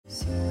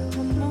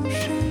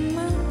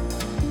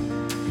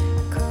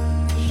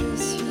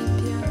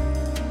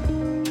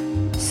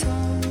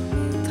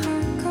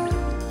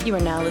You are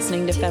now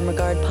listening to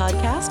FemRegard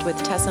Podcast with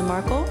Tessa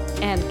Markle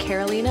and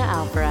Carolina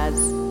Alvarez.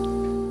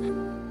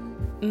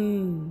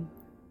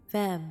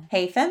 Fem.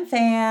 Hey, Fem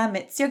Fam,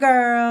 it's your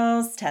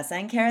girls, Tessa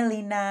and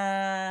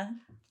Carolina.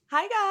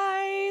 Hi,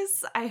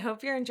 guys. I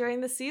hope you're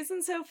enjoying the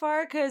season so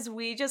far because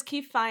we just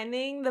keep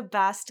finding the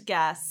best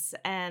guests,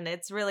 and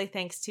it's really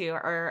thanks to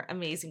our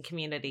amazing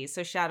community.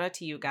 So shout out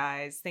to you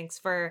guys. Thanks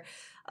for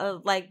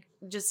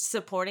just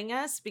supporting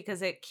us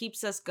because it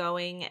keeps us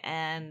going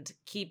and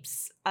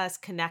keeps us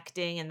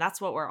connecting. And that's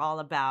what we're all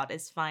about,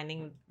 is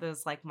finding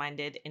those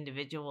like-minded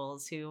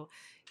individuals who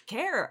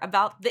care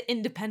about the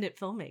independent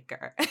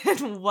filmmaker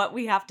and what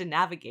we have to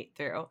navigate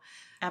through.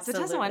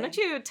 Absolutely. So Tessa, why don't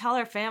you tell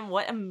our fam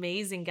what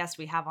amazing guest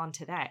we have on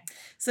today?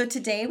 So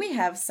today we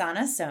have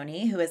Sana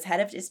Soni, who is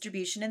head of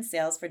distribution and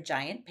sales for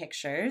Giant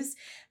Pictures.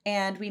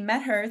 And we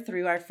met her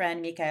through our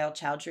friend Mikhail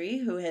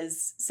Chowdhury, who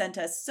has sent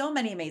us so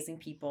many amazing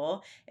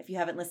people. If you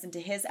haven't listened to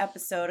his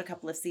episode a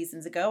couple of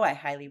seasons ago, I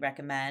highly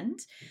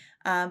recommend.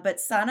 But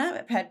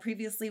Sana had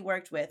previously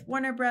worked with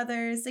Warner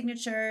Brothers,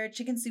 Signature,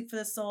 Chicken Soup for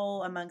the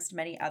Soul, amongst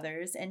many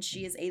others. And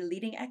she is a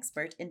leading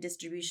expert in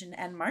distribution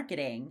and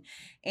marketing.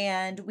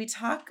 And we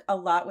talk a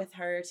lot with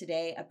her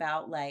today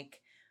about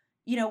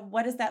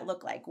what does that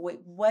look like?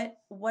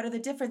 What are the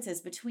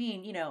differences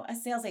between, a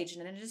sales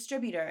agent and a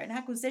distributor and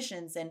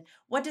acquisitions, and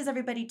what does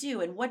everybody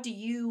do? And what do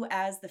you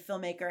as the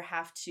filmmaker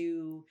have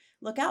to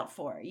look out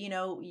for?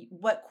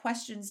 What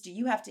questions do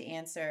you have to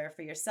answer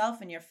for yourself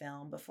and your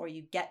film before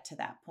you get to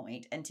that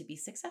point and to be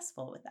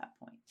successful with that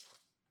point?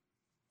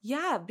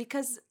 Yeah,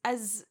 because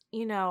as,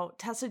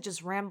 Tessa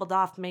just rambled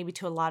off maybe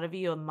to a lot of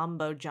you a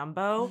mumbo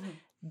jumbo. Mm-hmm.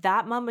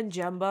 That mumbo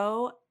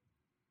jumbo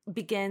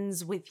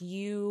begins with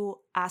you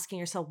asking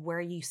yourself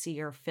where you see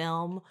your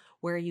film,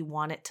 where you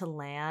want it to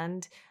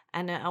land.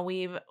 And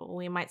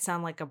we might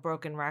sound like a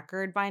broken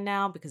record by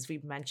now because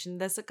we've mentioned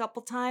this a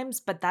couple times,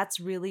 but that's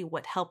really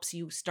what helps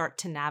you start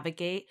to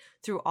navigate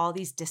through all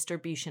these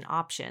distribution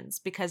options,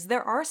 because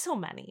there are so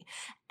many,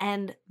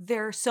 and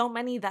there are so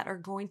many that are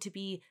going to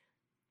be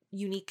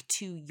unique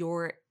to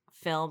your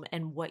film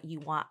and what you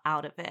want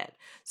out of it.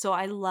 So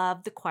I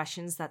love the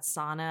questions that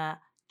Sana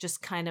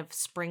just kind of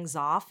springs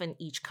off in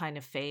each kind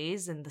of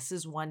phase. And this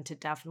is one to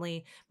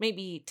definitely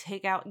maybe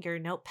take out your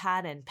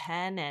notepad and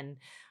pen and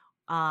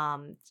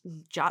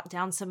jot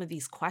down some of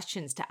these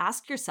questions to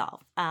ask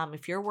yourself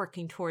if you're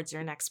working towards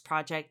your next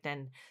project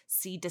and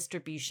see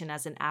distribution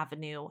as an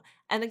avenue.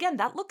 And again,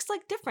 that looks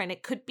like different.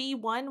 It could be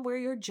one where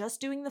you're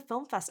just doing the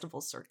film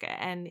festival circuit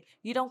and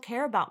you don't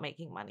care about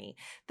making money.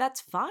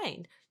 That's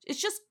fine. It's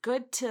just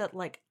good to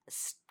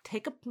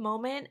take a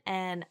moment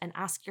and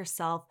ask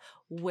yourself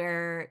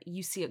where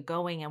you see it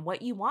going and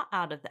what you want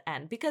out of the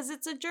end, because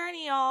it's a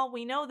journey, y'all.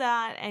 We know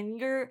that. And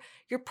you're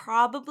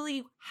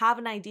probably have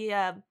an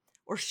idea,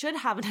 or should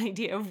have an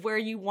idea, of where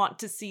you want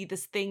to see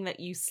this thing that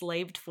you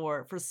slaved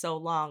for so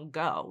long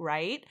go,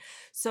 right?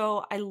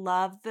 So I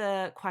love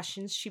the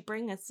questions she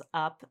brings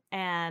up,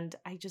 and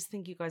I just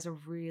think you guys are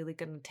really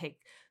going to take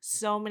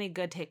so many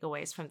good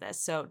takeaways from this.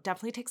 So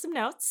definitely take some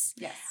notes.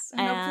 Yes.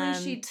 And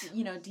hopefully she,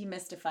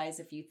 demystifies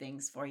a few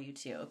things for you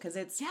too, because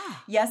it's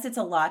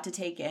a lot to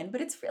take in,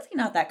 but it's really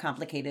not that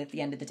complicated at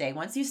the end of the day.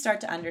 Once you start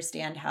to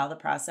understand how the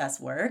process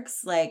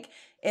works,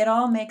 it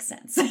all makes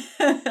sense.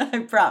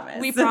 I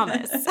promise. We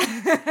promise.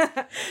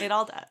 It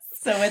all does.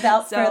 So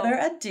without further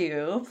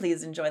ado,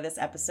 please enjoy this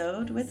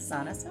episode with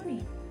Sana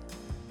Soni.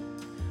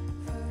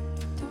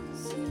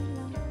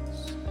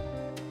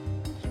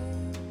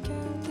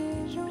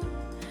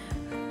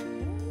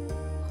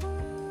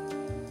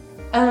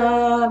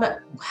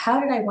 How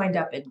did I wind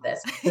up in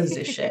this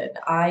position?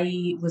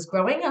 I was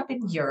growing up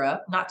in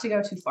Europe, not to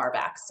go too far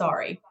back,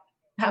 sorry.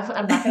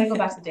 I'm not going to go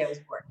back to the day I was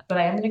born, but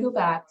I am going to go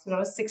back to when I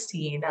was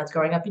 16. I was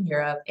growing up in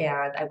Europe,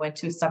 and I went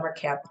to a summer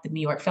camp at the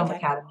New York Film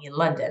Academy in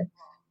London.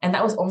 And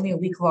that was only a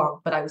week long,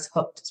 but I was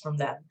hooked from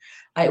then.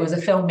 It was a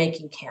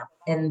filmmaking camp.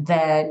 And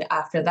then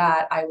after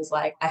that, I was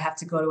like, I have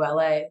to go to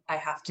LA. I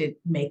have to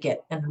make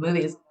it in the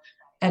movies.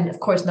 And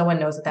of course, no one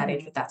knows at that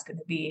age what that's going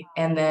to be.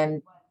 And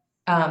then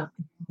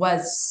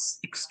was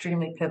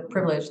extremely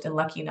privileged and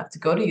lucky enough to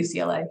go to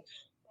UCLA.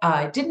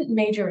 I didn't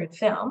major in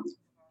film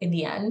in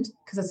the end,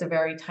 because it's a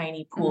very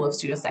tiny pool of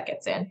students that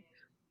gets in.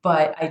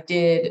 But I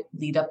did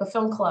lead up a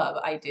film club.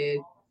 I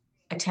did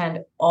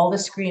attend all the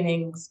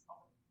screenings,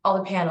 all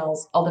the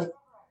panels, all the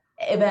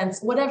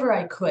events, whatever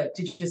I could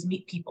to just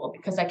meet people,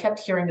 because I kept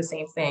hearing the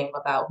same thing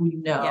about who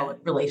you know and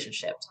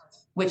relationships,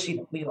 which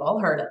we've all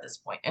heard at this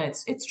point. And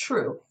it's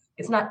true.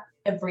 It's not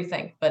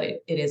everything, but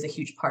it is a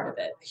huge part of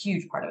it,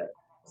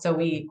 So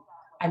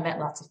I met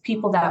lots of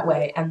people that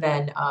way. And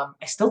then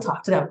I still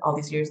talk to them all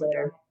these years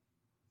later.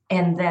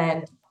 And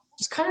then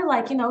just kind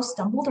of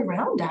stumbled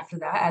around after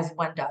that, as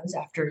one does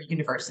after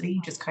university.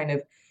 You just kind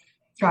of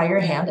try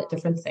your hand at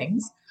different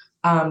things.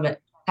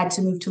 Had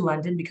to move to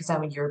London because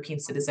I'm a European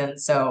citizen.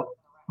 So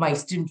my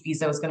student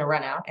visa was going to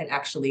run out, and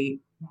actually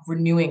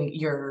renewing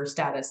your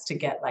status to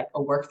get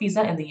a work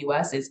visa in the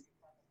US is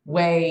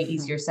way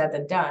easier said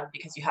than done,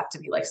 because you have to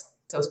be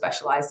so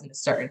specialized in a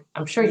certain,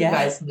 I'm sure you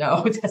guys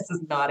know,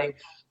 Tessa's nodding,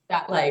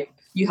 that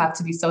you have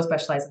to be so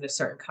specialized in a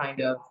certain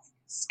kind of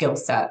skill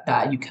set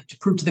that you have to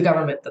prove to the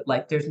government that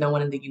like there's no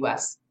one in the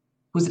US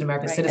who's an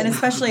American Right. citizen. And who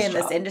can do especially in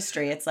this job.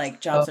 industry, it's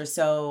like jobs are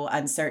so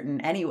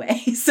uncertain anyway.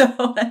 So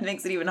that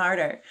makes it even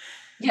harder.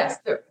 Yes,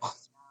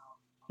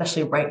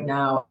 especially right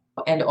now.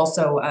 And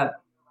also,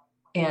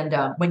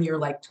 when you're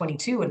like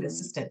 22 and an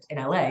assistant in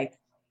LA,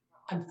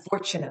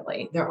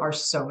 unfortunately, there are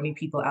so many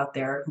people out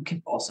there who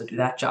can also do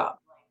that job.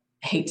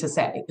 I hate to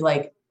say,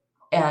 like,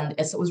 and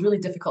so it was really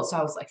difficult. So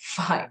I was like,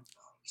 fine,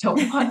 you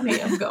don't want me,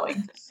 I'm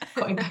going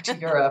back to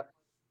Europe.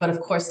 But of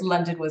course,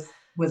 London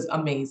was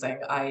amazing.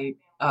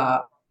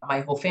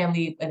 My whole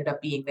family ended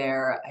up being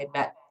there. I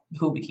met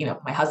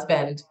my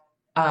husband.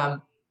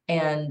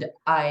 And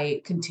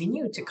I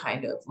continued to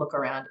kind of look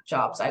around at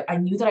jobs. I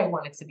knew that I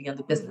wanted to be on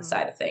the business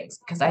side of things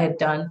because I had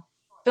done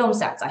film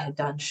sets, I had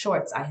done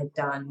shorts, I had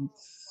done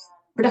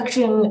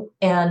production,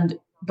 and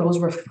those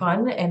were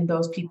fun. And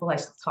those people I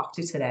still talk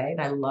to today,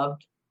 and I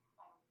loved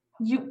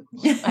you.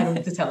 I don't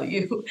need to tell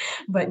you,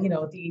 but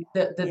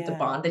the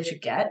bond that you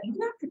get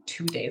even after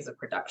 2 days of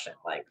production,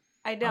 like.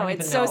 I know,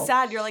 it's so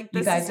sad. You're like,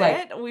 this is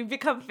it? We've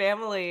become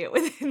family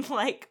within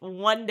like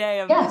 1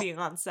 day of being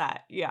on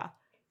set. Yeah.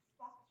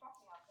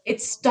 It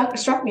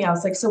struck me. I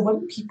was like, so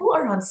when people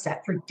are on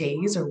set for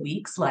days or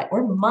weeks, like,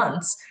 or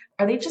months,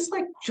 are they just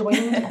like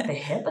joined at the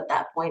hip at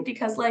that point?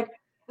 Because like,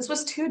 this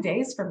was 2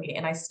 days for me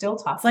and I still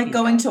talk. It's like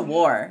going to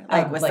war,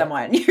 like with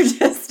someone. You're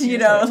just,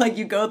 like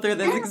you go through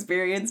this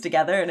experience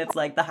together and it's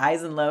like the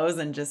highs and lows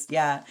and just,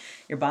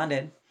 you're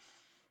bonded.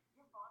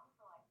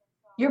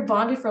 You're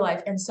bonded for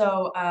life. And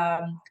so,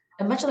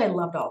 and much as I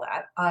loved all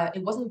that,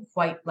 it wasn't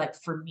quite like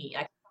for me.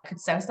 I could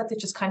sense that it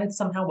just kind of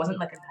somehow wasn't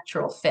like a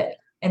natural fit,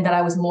 and that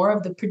I was more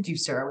of the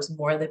producer. I was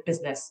more of the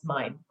business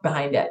mind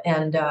behind it.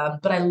 And,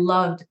 but I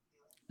loved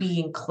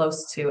being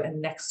close to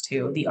and next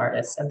to the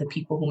artists and the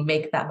people who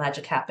make that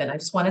magic happen. I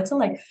just wanted to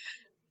like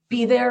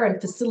be there and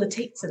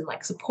facilitate and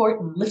like support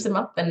and lift them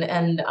up.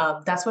 And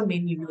that's what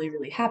made me really,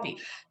 really happy.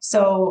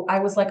 So I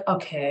was like,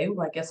 okay,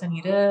 well, I guess I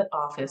need an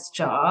office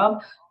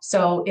job.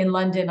 So in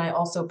London, I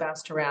also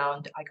bounced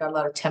around. I got a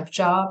lot of temp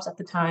jobs at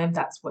the time.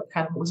 That's what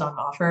kind of was on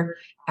offer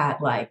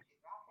at like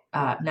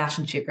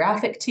National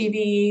Geographic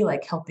TV,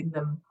 like helping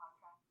them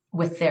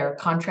with their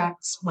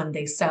contracts when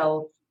they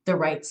sell the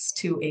rights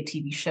to a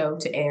TV show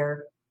to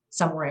air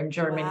somewhere in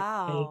Germany.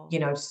 Wow.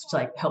 Just to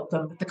like help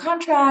them with the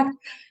contract.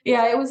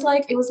 Yeah, it was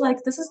like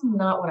this is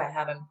not what I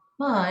have in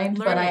mind,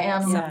 but I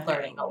am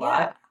learning a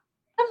lot.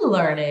 I'm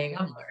learning.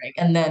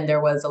 And then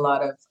there was a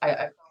lot of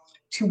I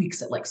 2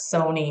 weeks at like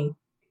Sony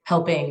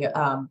helping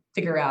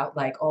figure out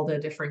like all the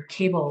different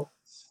cable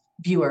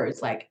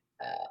viewers, like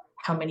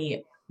how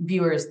many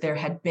viewers there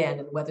had been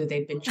and whether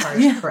they'd been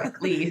charged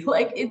correctly.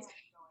 Like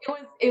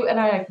and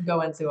I can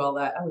go into all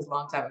that. That was a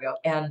long time ago.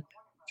 And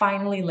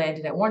finally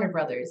landed at Warner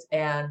Brothers.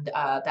 And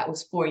that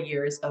was 4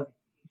 years of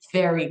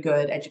very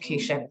good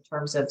education in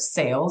terms of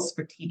sales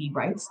for TV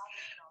rights.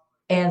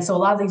 And so a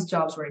lot of these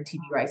jobs were in TV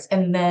rights.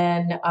 And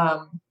then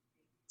I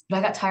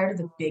got tired of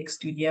the big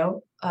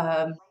studio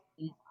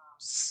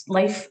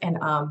life. And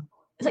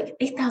it's like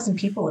 8,000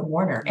 people in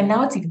Warner. And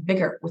now it's even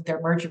bigger with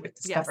their merger with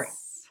Discovery.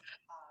 Yes.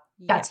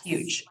 That's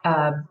huge.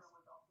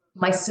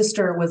 My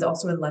sister was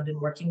also in London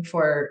working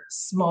for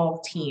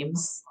small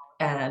teams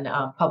and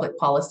public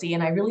policy.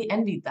 And I really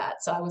envied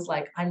that. So I was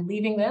like, I'm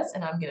leaving this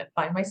and I'm going to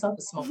find myself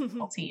a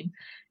small team.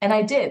 And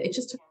I did. It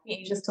just took me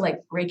ages to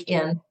like break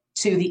in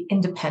to the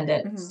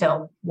independent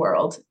film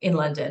world in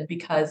London,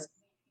 because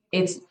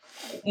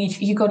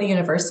you go to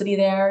university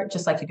there,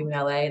 just like you do in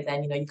LA,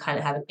 then, you kind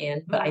of have an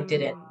in, but I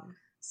didn't.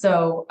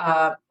 So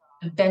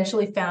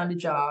eventually found a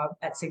job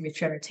at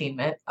Signature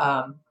Entertainment,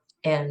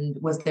 and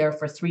was there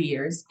for 3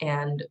 years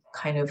and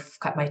kind of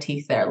cut my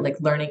teeth there,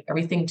 like learning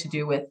everything to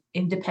do with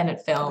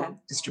independent film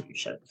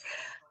distribution.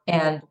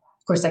 And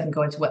of course I can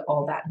go into what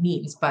all that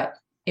means, but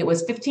it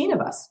was 15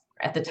 of us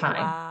at the time.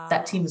 Wow.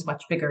 That team is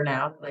much bigger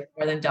now, like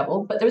more than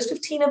double, but there was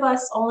 15 of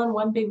us all in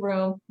one big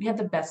room. We had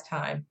the best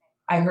time.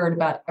 I heard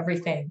about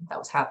everything that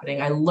was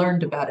happening. I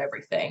learned about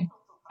everything.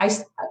 I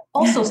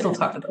also still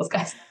talk to those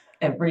guys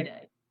every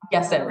day.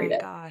 Yes, every day.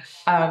 Gosh.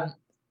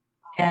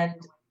 And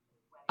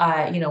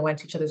went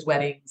to each other's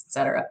weddings,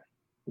 etc.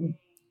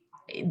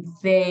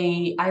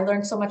 I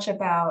learned so much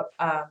about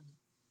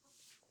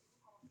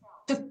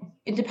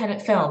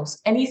independent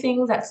films.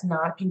 Anything that's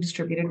not being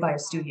distributed by a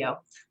studio,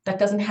 that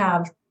doesn't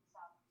have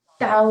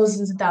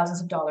thousands and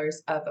thousands of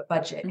dollars of a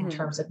budget in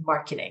terms of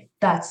marketing,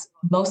 that's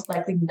most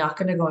likely not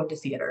going to go into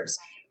theaters.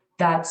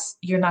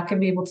 You're not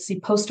going to be able to see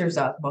posters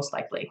of, most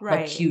likely,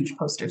 like huge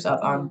posters of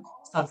on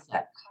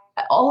Sunset.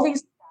 All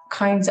these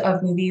kinds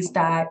of movies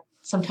that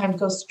sometimes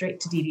go straight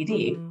to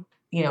DVD.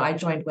 I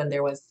joined when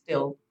there was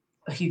still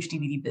a huge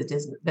DVD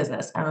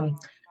business.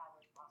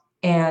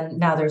 And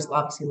now there's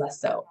obviously less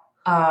so.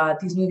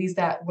 These movies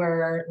that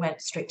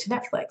went straight to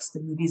Netflix, the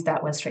movies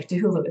that went straight to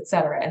Hulu,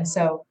 etc. And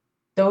so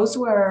those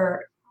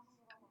were,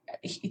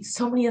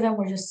 so many of them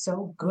were just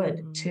so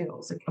good too. It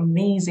was like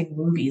amazing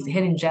movies,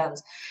 hidden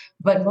gems.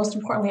 But most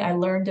importantly, I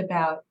learned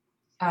about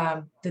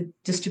the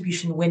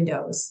distribution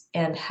windows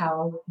and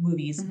how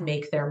movies Mhm.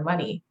 make their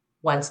money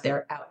once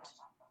they're out.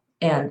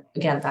 And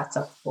again, that's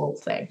a whole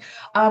thing.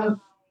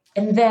 Um,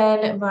 and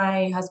then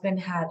my husband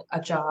had a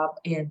job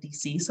in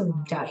DC, so we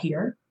moved out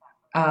here.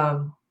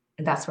 And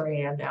that's where I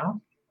am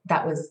now.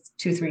 That was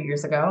 2, 3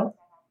 years ago.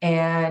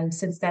 And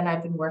since then,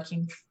 I've been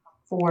working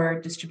for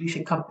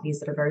distribution companies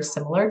that are very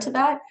similar to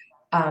that,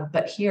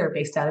 but here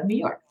based out of New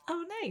York.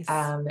 Oh, nice.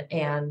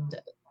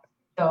 And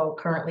so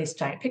currently it's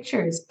Giant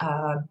Pictures,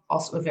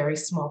 also a very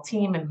small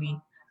team, and we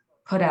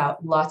put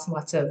out lots and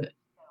lots of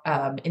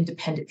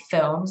independent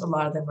films. A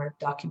lot of them are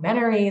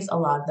documentaries, a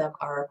lot of them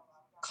are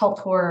cult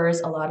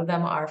horrors, a lot of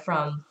them are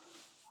from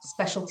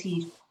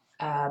specialty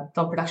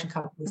film production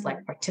companies like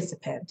Mhm.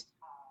 Participant,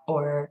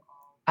 or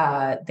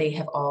they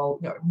have all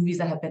movies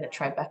that have been at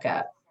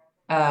Tribeca.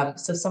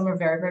 So some are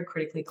very, very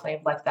critically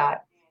acclaimed like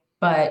that.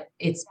 But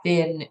it's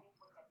been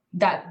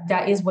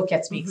that is what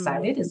gets me Mhm.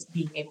 excited, is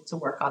being able to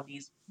work on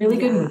these really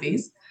good Yeah.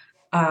 movies,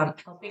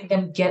 helping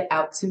them get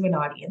out to an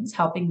audience,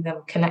 helping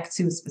them connect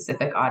to a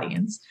specific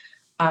audience,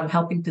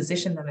 helping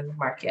position them in the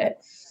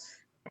market,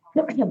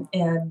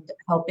 and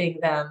helping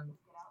them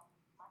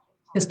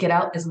just get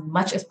out as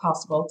much as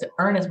possible to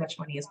earn as much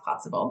money as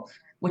possible,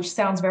 which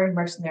sounds very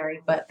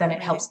mercenary, but then it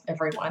Right. helps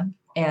everyone.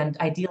 And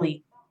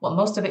ideally, well,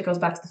 most of it goes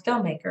back to the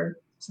filmmaker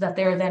so that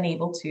they're then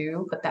able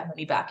to put that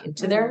money back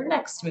into their Mhm.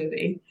 next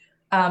movie,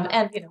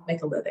 and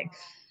make a living.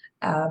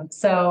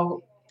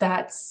 So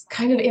that's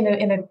kind of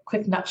in a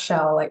quick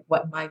nutshell, like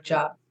what my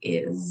job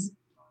is,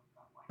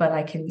 but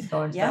I can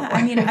go into that Yeah,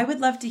 I mean, I more. would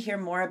love to hear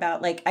more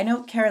about, like, I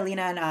know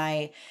Carolina and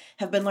I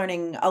have been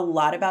learning a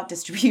lot about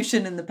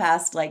distribution in the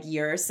past like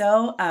year or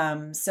so.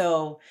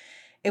 So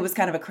it was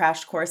kind of a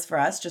crash course for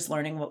us, just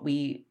learning what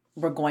we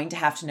were going to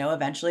have to know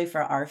eventually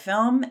for our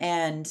film.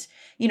 And,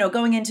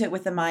 going into it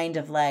with the mind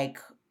of like,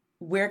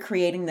 we're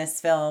creating this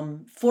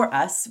film for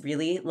us,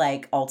 really,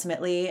 like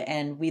ultimately,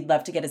 and we'd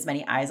love to get as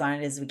many eyes on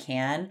it as we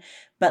can.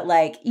 But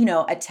like,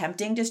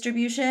 attempting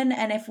distribution,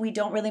 and if we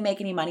don't really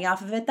make any money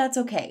off of it, that's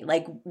okay.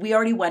 Like, we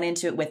already went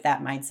into it with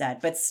that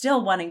mindset, but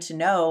still wanting to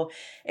know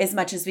as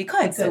much as we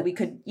could so Good. we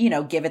could,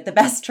 give it the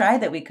best try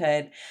that we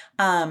could.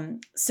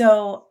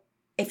 So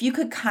if you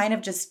could kind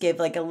of just give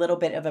like a little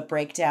bit of a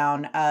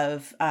breakdown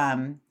of,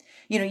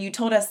 you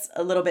told us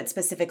a little bit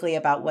specifically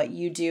about what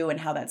you do and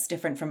how that's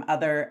different from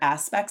other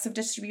aspects of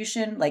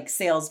distribution, like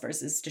sales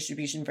versus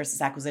distribution versus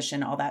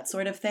acquisition, all that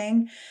sort of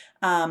thing.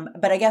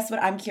 But I guess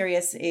what I'm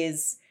curious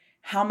is,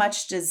 how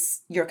much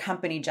does your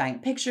company,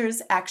 Giant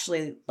Pictures,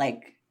 actually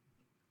like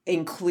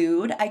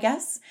include, I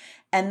guess?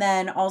 And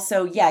then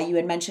also, yeah, you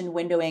had mentioned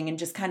windowing and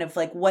just kind of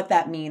like what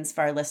that means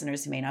for our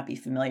listeners who may not be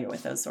familiar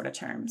with those sort of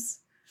terms.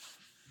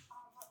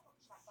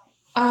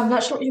 I'm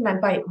not sure what you meant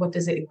by what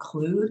does it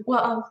include.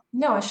 Well,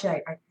 no, actually,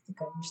 I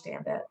think I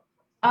understand it.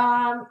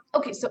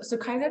 Okay, so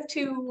kind of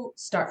to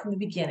start from the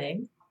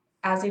beginning,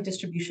 as a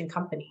distribution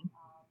company,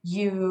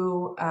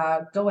 you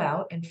go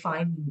out and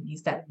find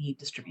movies that need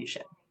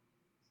distribution,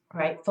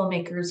 right?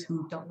 Filmmakers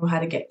who don't know how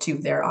to get to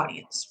their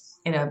audience.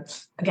 In a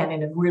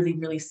really,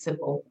 really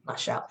simple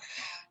nutshell.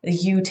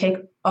 You take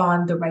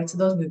on the rights of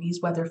those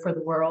movies, whether for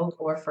the world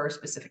or for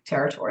specific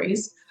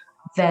territories.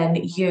 Then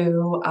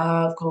you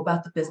go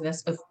about the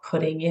business of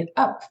putting it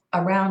up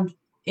around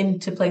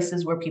into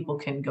places where people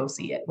can go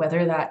see it,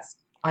 whether that's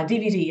on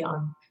DVD,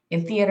 on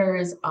in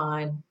theaters,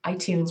 on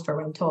iTunes for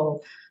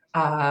rental,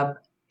 uh,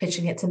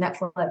 pitching it to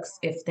Netflix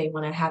if they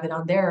want to have it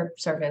on their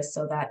service,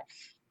 so that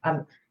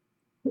um,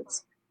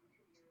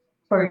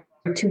 for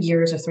 2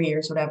 years or 3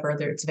 years, whatever,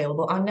 it's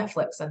available on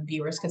Netflix and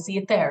viewers can see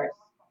it there.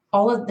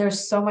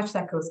 There's so much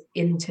that goes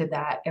into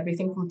that.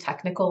 Everything from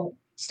technical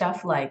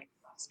stuff, like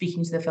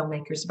speaking to the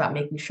filmmakers about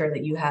making sure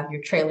that you have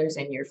your trailers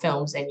and your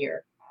films and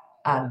your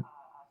um,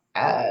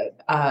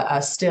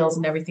 stills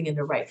and everything in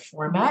the right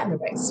format and the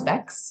right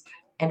specs,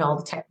 and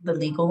all the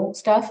legal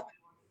stuff.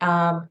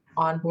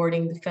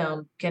 Onboarding the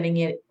film,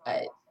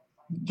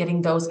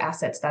 getting those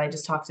assets that I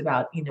just talked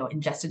about,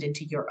 ingested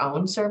into your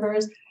own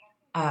servers.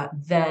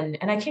 And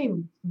I can't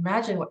even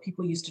imagine what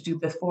people used to do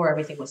before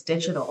everything was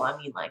digital. I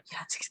mean, like, you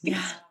had to see things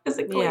Yeah.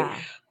 physically.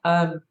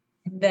 Yeah.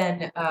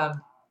 Then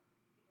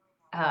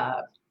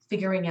uh,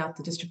 figuring out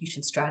the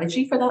distribution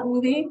strategy for that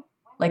movie.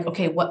 Like,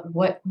 okay,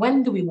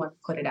 when do we want to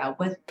put it out?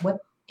 When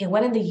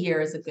in the year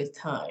is a good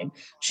time?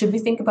 Should we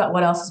think about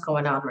what else is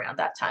going on around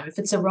that time? If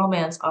it's a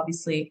romance,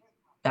 obviously,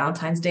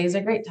 Valentine's Day is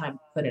a great time to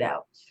put it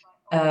out.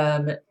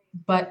 Um,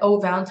 but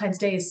Valentine's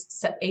Day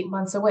is 8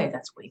 months away.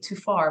 That's way too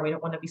far. We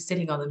don't want to be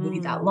sitting on the movie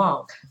that Mm.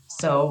 long.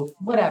 So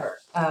whatever.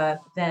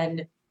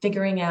 Then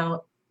figuring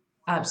out.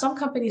 Some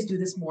companies do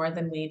this more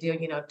than we do.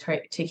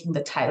 Taking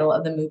the title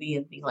of the movie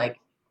and being like,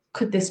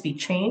 could this be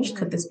changed?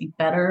 Could Mhm. this be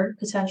better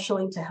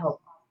potentially to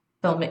help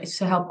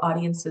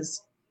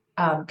audiences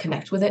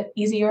connect with it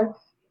easier?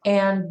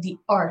 And the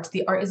art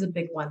is a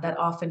big one that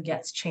often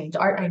gets changed.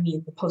 Art, I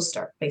mean the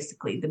poster,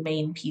 basically the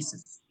main piece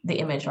of the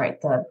image, right?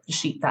 The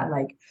sheet that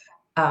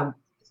um,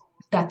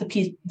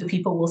 the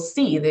people will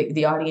see,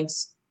 the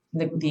audience,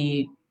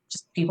 the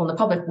just people in the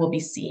public will be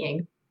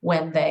seeing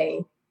when they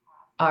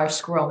are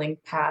scrolling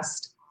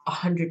past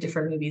 100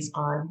 different movies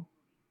on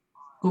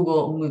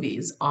Google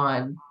Movies,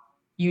 on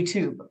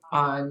YouTube,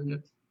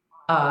 on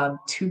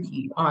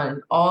Tubi,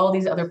 on all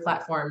these other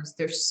platforms.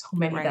 There's so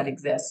many that Right.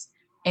 exist.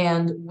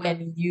 And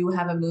when you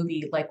have a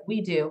movie like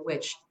we do,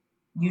 which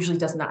usually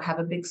does not have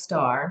a big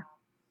star,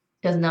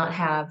 does not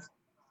have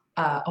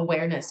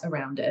awareness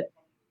around it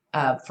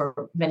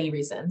for many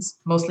reasons,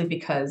 mostly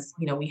because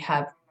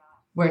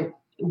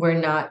we're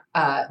not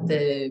at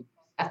the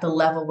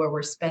level where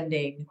we're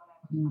spending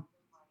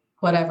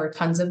whatever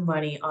tons of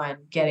money on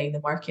getting the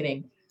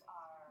marketing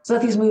so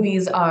that these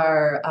movies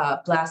are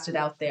blasted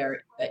out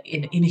there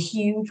in a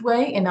huge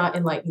way and not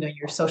in like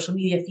your social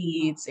media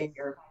feeds, in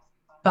your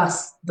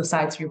bus, the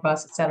sides of your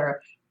bus, etc.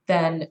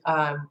 Then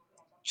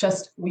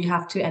just we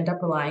have to end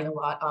up relying a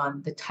lot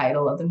on the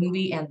title of the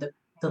movie and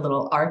the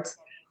little art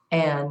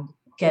and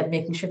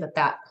making sure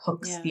that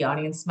hooks the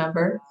audience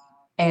member.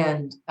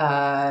 And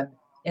the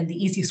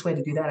easiest way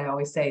to do that, I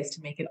always say, is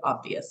to make it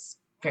obvious.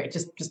 Okay,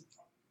 just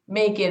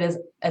make it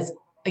as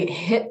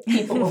hit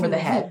people over the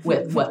head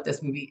with what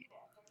this movie is.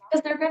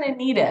 Because they're going to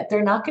need it.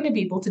 They're not going to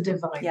be able to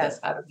divine this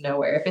out of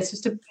nowhere. If it's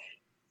just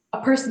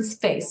a person's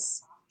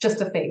face, just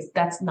a face,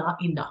 that's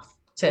not enough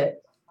to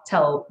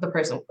tell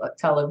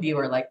a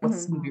viewer like what's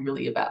this movie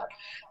really about.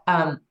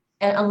 And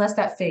unless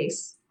that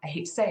face, I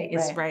hate to say,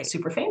 is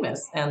super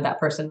famous and that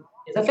person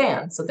is a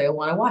fan, so they'll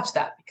want to watch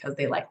that because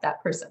they like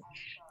that person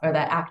or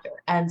that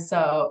actor. And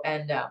so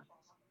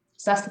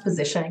that's the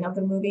positioning of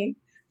the movie,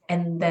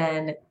 and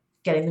then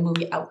getting the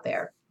movie out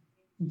there,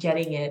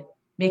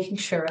 making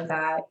sure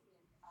that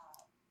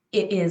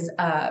it is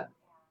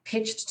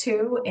pitched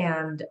to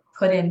and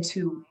put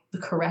into the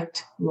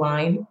correct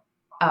line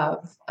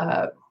of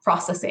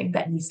processing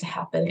that needs to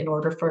happen in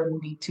order for a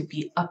movie to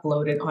be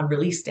uploaded on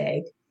release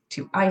day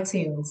to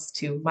iTunes,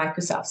 to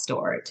Microsoft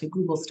Store, to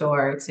Google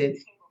Store, to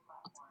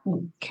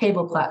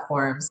cable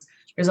platforms.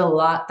 There's a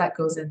lot that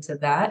goes into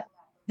that.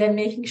 Then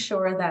making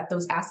sure that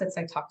those assets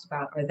I talked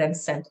about are then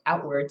sent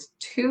outwards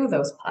to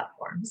those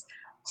platforms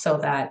so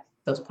that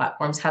those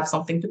platforms have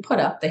something to put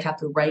up. They have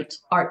the right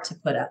art to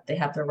put up. They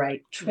have the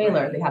right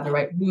trailer. They have the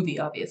right movie,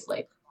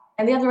 obviously.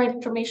 And they have the right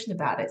information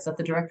about it so that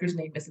the director's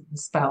name isn't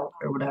misspelled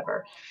or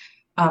whatever.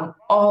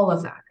 All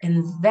of that.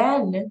 And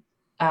then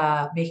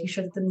making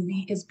sure that the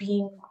movie is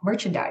being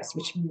merchandised,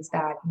 which means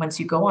that once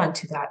you go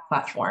onto that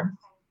platform,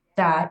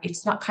 that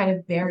it's not kind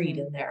of buried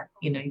in there.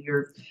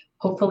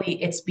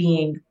 Hopefully it's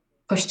being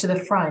pushed to the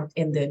front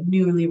in the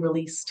newly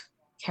released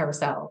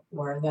carousel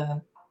or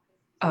the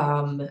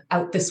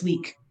out this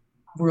week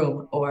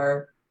room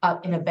or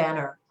up in a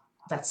banner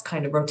that's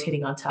kind of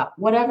rotating on top,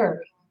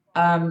 whatever.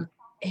 And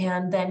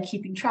then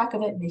keeping track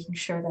of it, making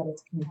sure that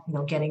it's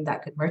getting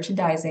that good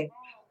merchandising,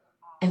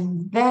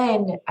 and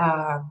then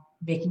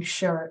making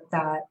sure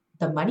that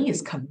the money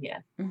is coming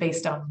in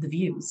based on the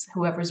views,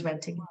 whoever's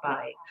renting and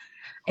buying.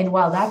 And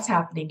while that's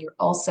happening, you're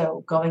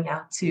also going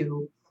out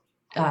to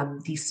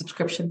these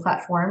subscription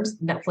platforms,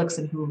 Netflix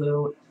and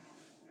Hulu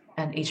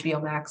and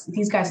HBO Max.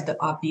 These guys are the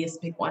obvious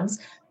big ones,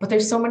 but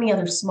there's so many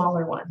other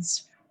smaller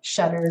ones.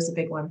 Shudder is a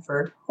big one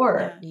for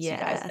horror, as you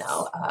guys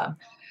know.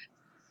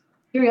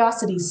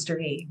 Curiosity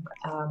Stream,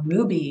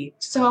 Mubi,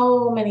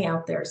 so many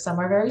out there. Some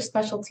are very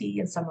specialty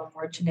and some are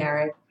more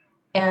generic.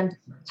 And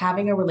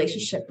having a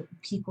relationship with the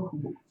people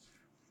who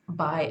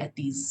buy at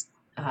these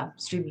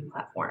streaming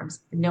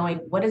platforms, knowing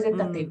what is it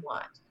that they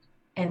want,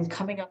 and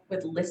coming up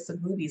with lists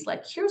of movies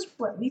like, here's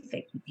what we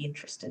think you'd be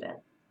interested in.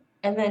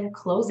 And then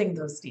closing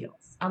those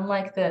deals.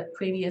 Unlike the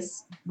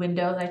previous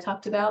window that I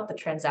talked about, the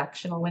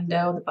transactional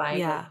window, the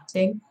buying and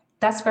renting,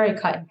 that's very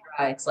cut and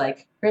dry. It's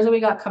like, here's what we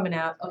got coming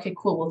out. Okay,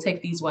 cool. We'll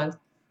take these ones.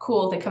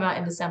 Cool. They come out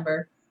in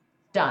December.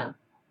 Done.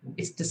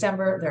 It's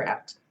December. They're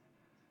out.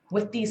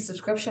 With these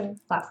subscription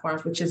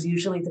platforms, which is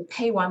usually the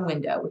pay one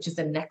window, which is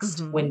the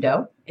next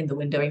window in the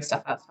windowing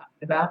stuff I was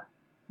talking about,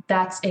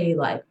 that's a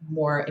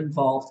more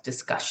involved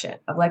discussion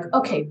of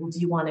okay, well, do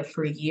you want it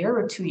for a year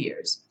or 2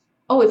 years?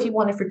 Oh, if you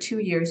want it for 2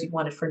 years, you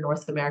want it for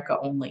North America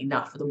only,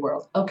 not for the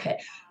world. Okay.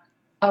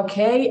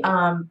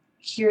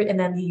 Here, and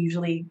then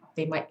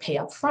they might pay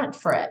up front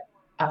for it.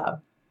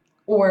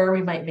 Or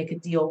we might make a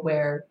deal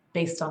where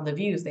based on the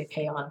views they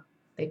pay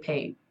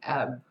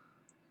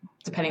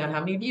depending on how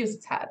many views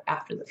it's had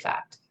after the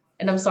fact.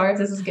 And I'm sorry if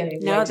this is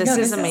getting this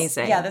is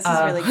amazing. This is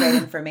really great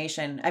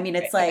information. I mean,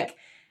 it's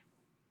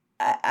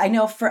I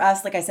know for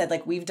us, like I said,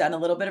 we've done a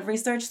little bit of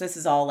research. This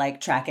is all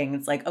tracking.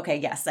 It's okay,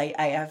 yes, I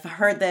have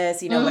heard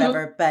this,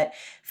 whatever. But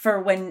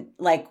for when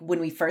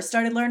we first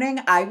started learning,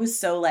 I was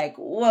so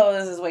whoa,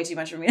 this is way too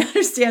much for me to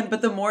understand.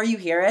 But the more you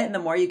hear it and the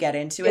more you get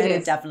into it,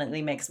 it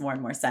definitely makes more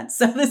and more sense.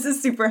 So this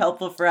is super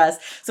helpful for us.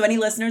 So any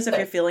listeners, if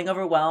you're feeling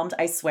overwhelmed,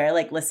 I swear,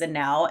 listen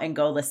now and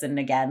go listen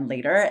again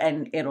later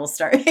and it'll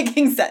start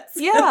making sense.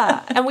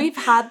 Yeah. And we've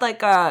had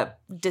a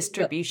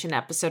distribution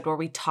episode where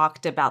we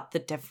talked about the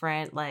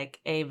different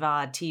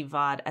AVOD,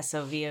 TVOD,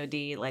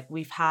 SOVOD.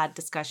 We've had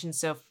discussions.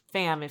 So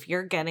fam, if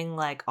you're getting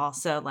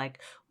also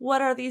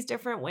what are these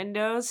different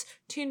windows,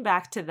 tune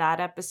back to that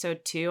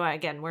episode too.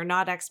 Again, we're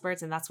not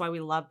experts, and that's why we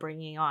love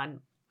bringing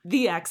on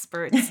the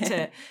experts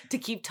to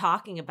keep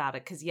talking about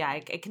it, because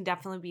it can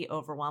definitely be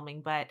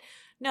overwhelming. But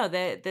no,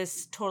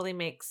 this totally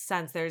makes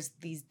sense. There's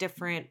these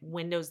different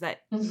windows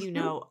that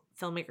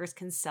filmmakers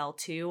can sell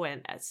to,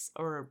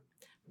 or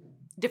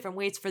different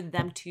ways for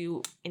them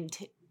to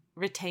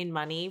retain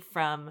money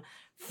from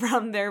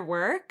their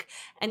work.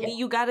 And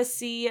you got to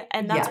see,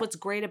 and that's what's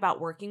great about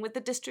working with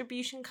the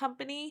distribution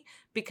company,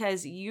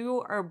 because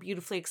you are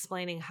beautifully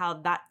explaining how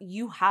that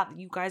you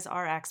guys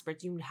are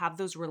experts. You have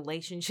those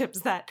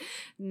relationships that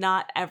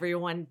not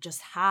everyone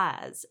just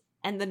has,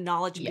 and the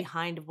knowledge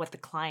behind what the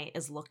client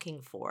is looking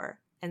for.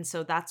 And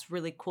so that's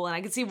really cool. And I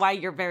can see why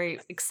you're very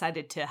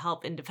excited to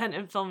help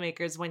independent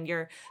filmmakers when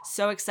you're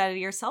so excited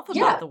yourself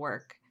about the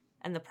work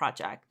and the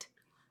project.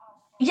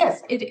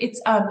 Yes, it's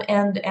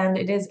and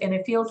it is, and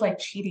it feels like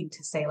cheating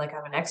to say like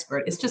I'm an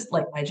expert. It's just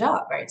like my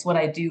job, right? It's what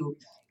I do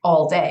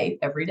all day,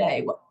 every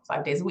day,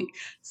 5 days a week.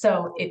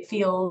 So it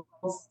feels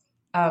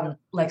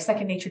like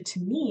second nature to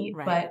me,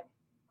 but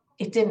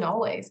it didn't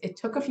always. It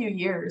took a few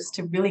years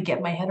to really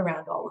get my head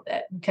around all of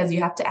it, because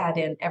you have to add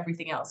in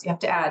everything else. You have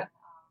to add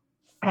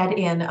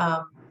in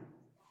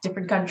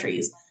different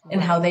countries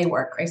and how they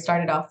work. I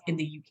started off in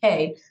the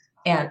UK,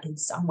 and in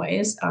some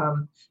ways,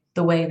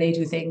 the way they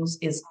do things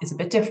is a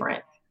bit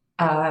different.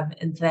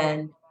 And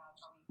then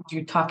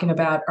you're talking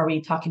about, are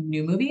we talking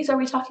new movies? Are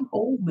we talking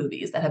old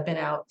movies that have been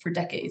out for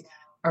decades?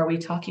 Are we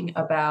talking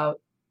about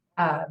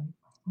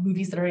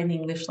movies that are in the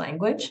English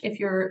language? If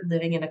you're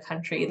living in a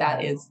country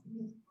that is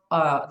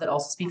that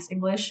also speaks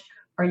English,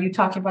 are you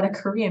talking about a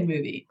Korean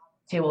movie?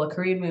 Okay, well, a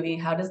Korean movie,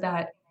 how is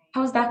that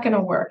going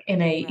to work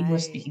in a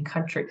English speaking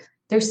country?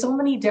 There's so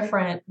many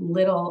different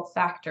little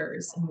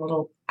factors and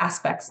little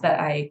aspects that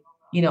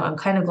I'm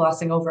kind of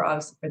glossing over,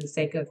 obviously, for the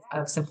sake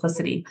of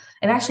simplicity.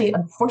 And actually,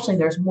 unfortunately,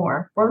 there's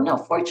more. Or no,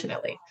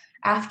 fortunately,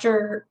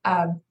 after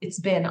it's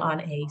been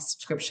on a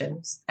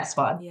subscription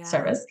SVOD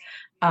service,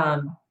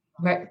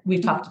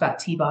 we've talked about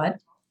TVOD,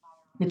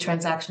 the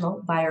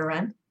transactional buyer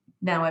rent.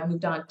 Now I've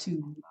moved on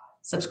to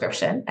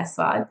subscription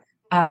SVOD.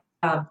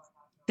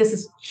 This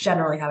is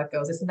generally how it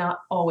goes. It's not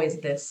always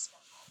this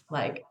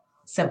like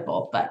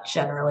simple, but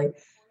generally,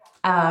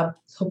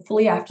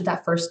 hopefully after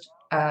that first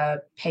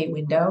pay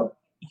window,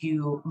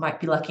 you might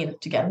be lucky enough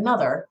to get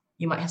another.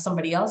 You might have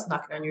somebody else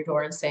knocking on your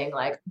door and saying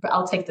like, but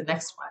I'll take the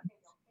next one.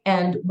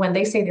 And when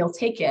they say they'll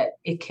take it,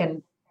 it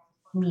can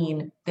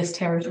mean this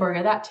territory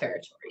or that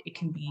territory. It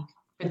can be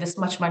for this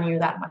much money or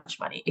that much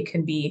money. It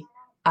can be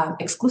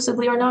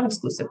exclusively or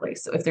non-exclusively.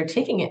 So if they're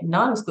taking it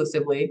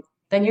non-exclusively,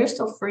 then you're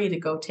still free to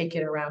go take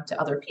it around to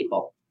other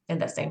people in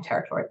the same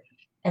territory.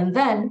 And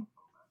then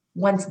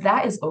once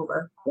that is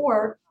over,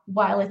 or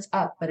while it's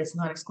up but it's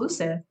not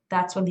exclusive,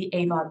 that's when the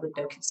AVOD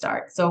window can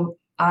start. So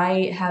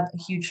I have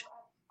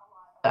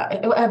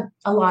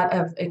a lot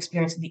of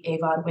experience in the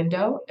AVOD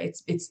window.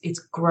 It's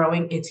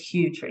growing. It's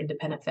huge for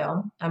independent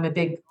film. I'm a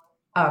big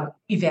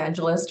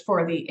evangelist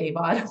for the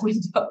AVOD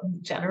window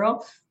in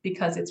general,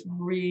 because it's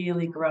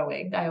really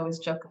growing. I always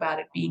joke about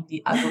it being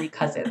the ugly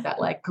cousin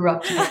that like grew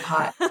up to be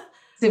hot.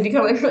 So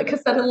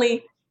because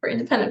suddenly for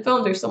independent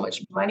film, there's so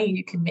much money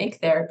you can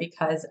make there,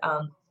 because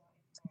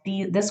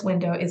this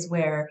window is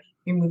where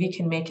your movie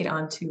can make it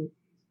onto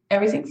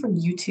everything from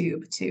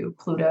YouTube to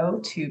Pluto,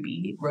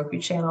 Tubi, Roku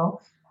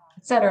channel,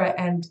 etc.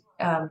 And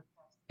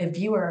a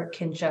viewer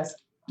can just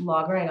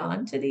log right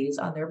on to these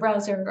on their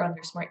browser or on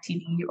their smart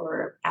TV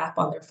or app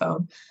on their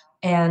phone,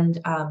 and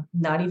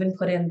not even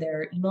put in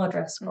their email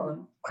address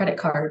or credit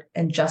card,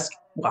 and just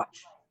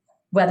watch.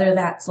 Whether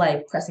that's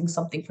like pressing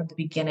something from the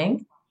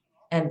beginning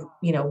and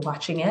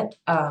watching it,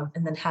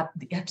 and then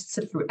you have to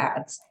sit through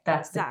ads.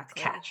 That's the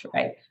catch,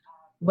 right?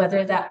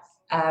 Whether that's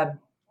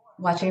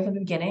watching it from the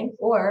beginning,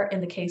 or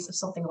in the case of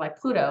something like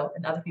Pluto,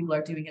 and other people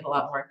are doing it a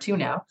lot more too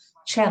now,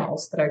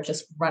 channels that are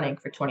just running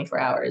for 24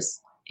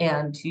 hours,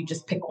 and you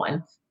just pick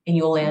one and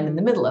you'll land in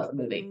the middle of a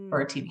movie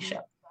or a TV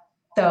show.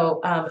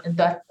 So and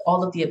that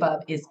all of the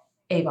above is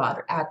AVOD,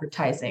 or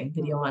advertising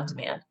video on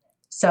demand.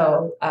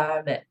 So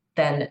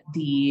then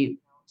the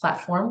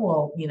platform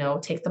will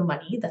take the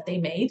money that they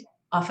made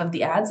off of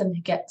the ads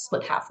and get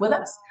split half with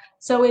us.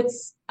 So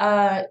it's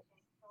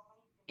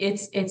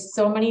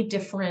so many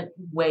different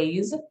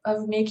ways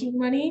of making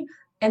money.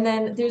 And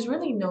then there's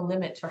really no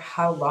limit for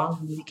how long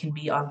the movie can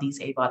be on these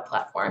AVOD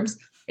platforms.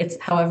 It's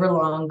however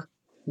long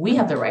we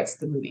have the rights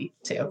to the movie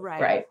to,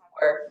 right?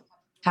 Or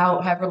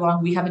however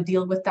long we have a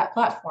deal with that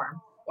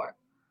platform for.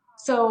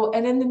 So,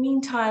 and in the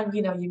meantime,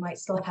 you might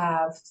still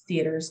have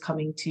theaters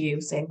coming to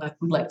you saying like,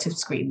 we'd like to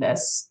screen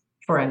this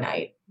for a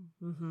night,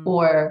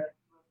 or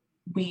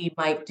we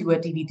might do a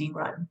DVD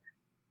run,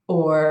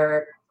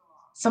 or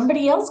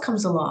somebody else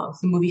comes along.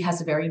 The movie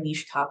has a very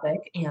niche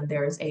topic, and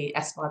there's a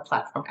SVOD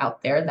platform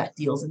out there that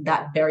deals in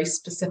that very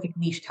specific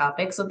niche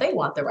topic. So they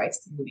want the rights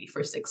to the movie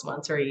for 6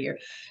 months or a year.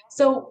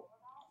 So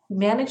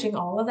managing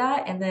all of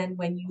that. And then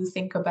when you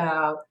think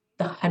about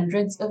the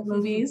hundreds of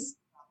movies,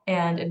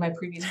 and in my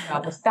previous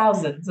job, the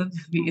thousands of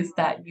movies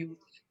that you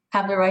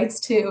have the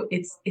rights to,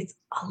 it's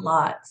a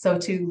lot. So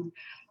to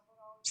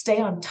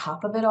stay on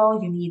top of it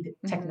all, you need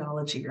Mm-hmm.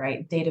 technology,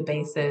 right?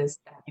 Databases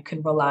that you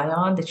can rely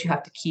on, that you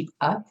have to keep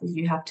up.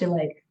 You have to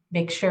like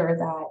make sure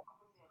that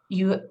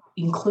you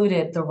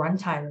included the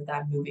runtime of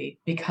that movie,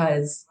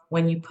 because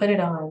when you put it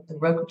on the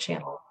Roku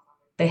channel,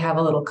 they have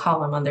a little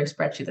column on their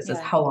spreadsheet that says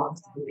Yeah. how long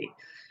is the movie,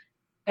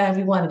 and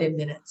we want it in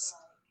minutes.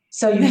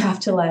 So you have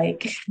to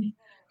like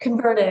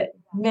convert it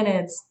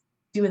minutes,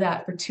 do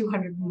that for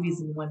 200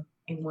 movies in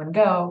one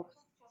go.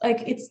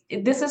 Like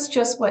this is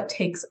just what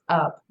takes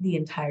up the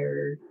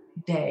entire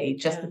day,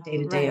 just Yeah. the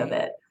day-to-day of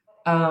Right.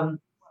 it.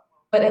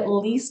 But at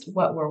least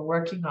what we're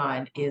working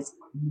on is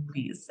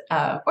movies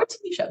or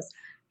TV shows.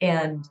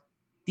 And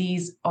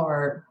these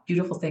are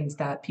beautiful things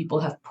that people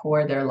have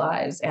poured their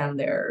lives and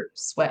their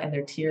sweat and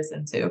their tears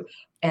into,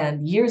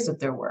 and years of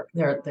their work,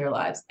 their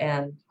lives,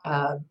 and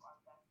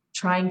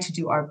trying to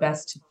do our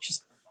best to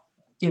just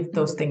give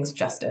those things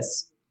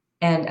justice.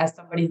 And as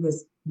somebody who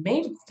has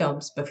made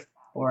films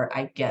before,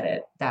 I get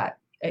it, that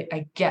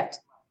I get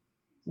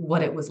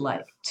what it was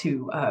like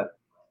to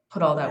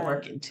put all that Yeah.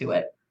 work into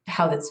it,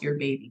 how that's your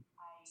baby.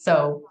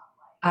 So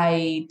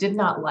I did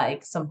not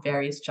like some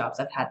various jobs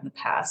I've had in the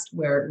past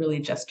where it really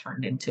just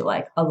turned into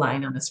like a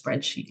line on a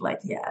spreadsheet. Like,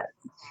 yeah,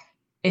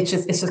 it's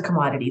just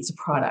commodity. It's a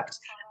product.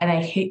 And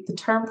I hate the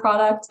term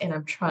product, and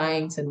I'm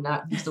trying to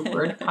not use the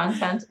word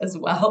content as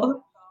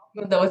well,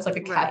 even though it's like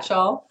a Right.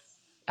 catch-all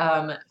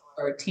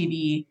for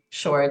TV,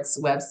 shorts,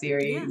 web Yeah.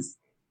 series,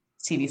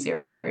 TV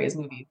series,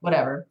 movie,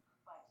 whatever,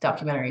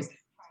 documentaries.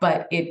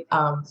 But it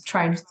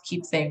trying to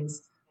keep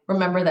things,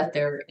 remember that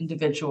they're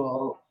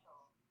individual,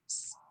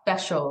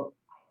 special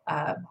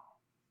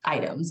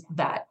items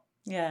that,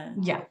 Yeah.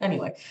 yeah,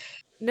 anyway.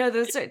 No,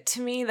 those are,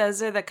 to me,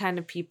 those are the kind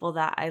of people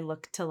that I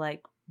look to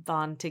like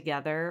bond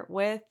together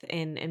with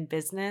in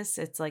business.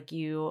 It's like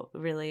you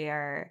really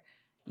are,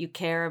 you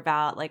care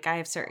about, like I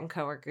have certain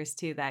coworkers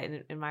too that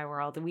in my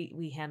world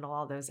we handle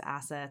all those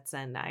assets,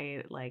 and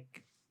I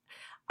like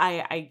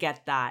I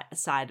get that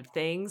side of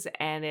things,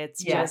 and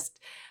it's Yeah. just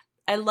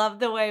I love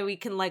the way we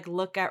can like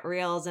look at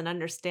reels and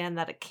understand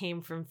that it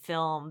came from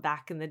film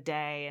back in the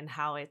day, and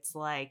how it's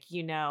like,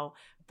 you know,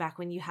 back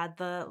when you had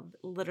the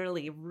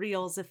literally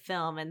reels of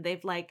film, and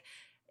they've like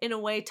in a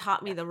way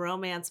taught me the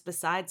romance,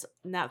 besides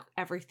now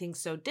everything's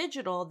so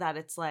digital that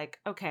it's like,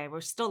 okay,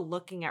 we're still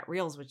looking at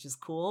reels, which is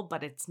cool,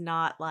 but it's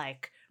not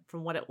like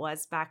from what it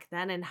was back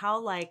then, and how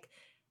like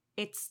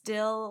it's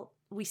still,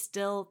 we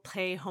still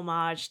pay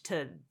homage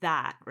to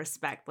that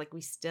respect. Like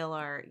we still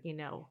are, you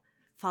know,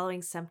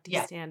 following SEMPTE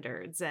Yeah.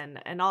 standards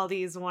and all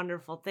these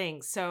wonderful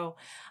things. So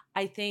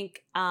I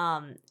think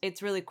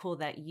it's really cool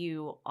that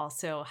you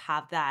also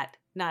have that.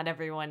 Not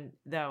everyone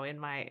though in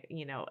my,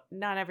 you know,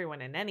 not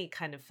everyone in any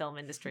kind of film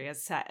industry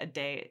has set a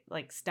day,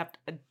 like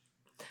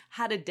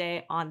had a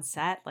day on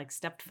set, like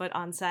stepped foot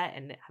on set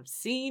and have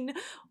seen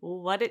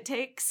what it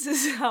takes.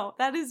 So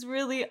that is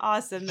really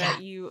awesome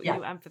that you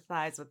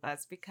empathize with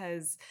us,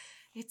 because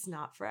it's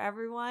not for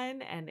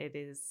everyone, and it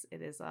is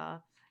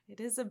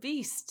a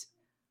beast.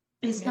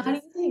 It's not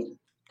easy.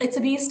 It's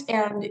a beast,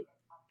 and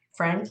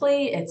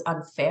frankly, it's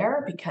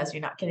unfair because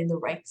you're not getting the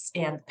rights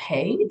and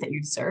pay that you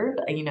deserve,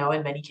 you know,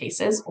 in many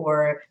cases,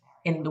 or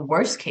in the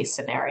worst case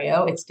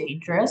scenario, it's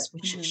dangerous,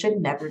 which it should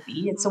never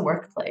be. It's a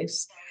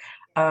workplace.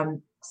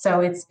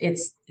 So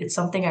it's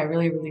something I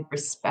really, really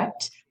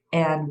respect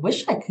and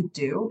wish I could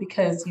do,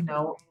 because, you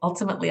know,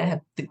 ultimately I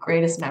have the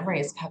greatest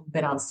memories of having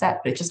been on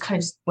set, but it just kind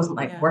of just wasn't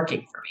like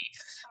working for me,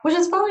 which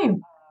is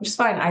fine.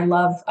 I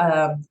love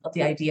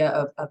the idea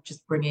of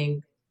just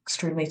bringing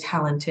extremely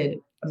talented,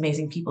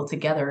 amazing people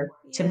together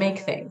to make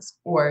things,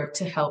 or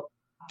to help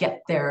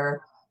get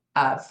their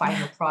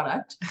final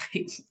product.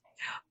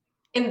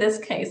 In this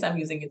case, I'm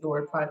using the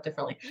word product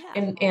differently,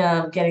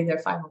 and getting their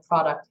final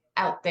product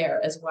out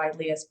there as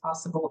widely as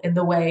possible in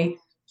the way,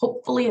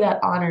 hopefully, that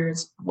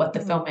honors what the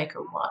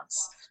filmmaker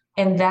wants.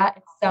 And that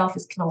itself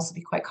can also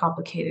be quite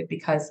complicated,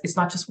 because it's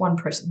not just one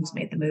person who's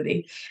made the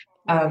movie.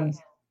 And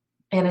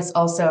it's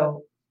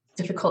also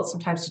difficult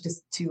sometimes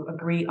to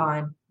agree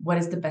on what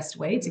is the best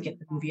way to get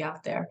the movie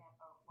out there.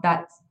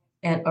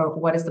 Or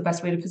what is the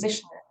best way to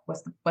position it?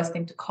 What's the best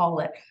thing to call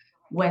it?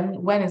 When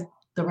is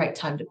the right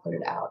time to put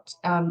it out?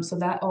 So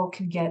that all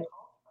can get,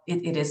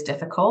 it is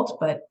difficult,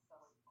 but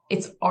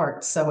it's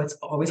art, so it's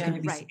always going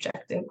to be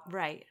subjective.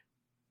 Right.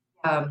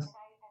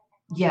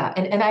 Yeah.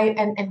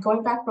 And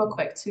going back real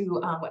quick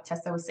to what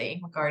Tessa was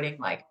saying regarding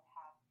like,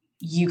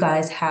 you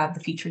guys have the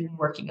feature you're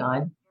working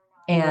on,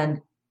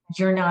 and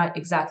you're not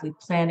exactly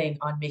planning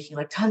on making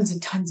like tons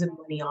and tons of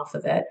money off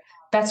of it.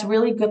 That's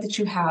really good that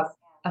you have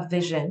a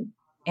vision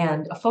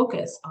and a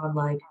focus on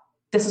like,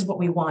 this is what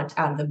we want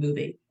out of the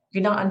movie.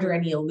 You're not under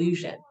any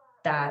illusion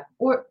that,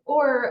 or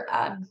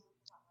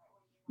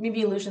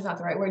maybe illusion is not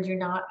the right word. You're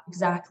not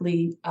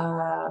exactly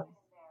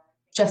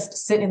just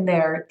sitting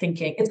there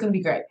thinking it's going to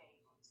be great.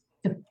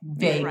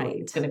 Vaguely,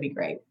 it's going to be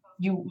great.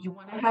 You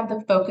want to have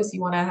the focus.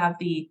 You want to have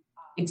the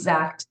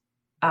exact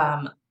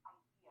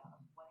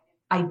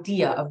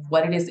idea of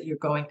what it is that you're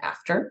going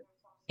after,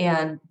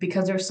 And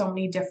because there's so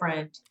many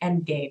different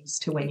end games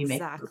to when you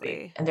make a movie,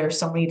 Exactly. and there's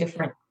so many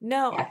different,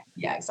 No,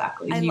 yeah,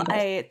 exactly. You guys,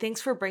 I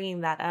thanks for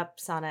bringing that up,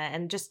 Sana,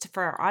 and just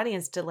for our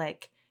audience to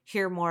like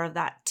hear more of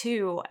that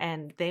too,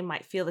 and they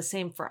might feel the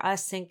same. For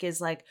us, sync is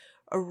like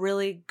a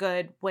really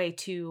good way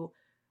to,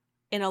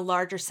 in a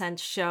larger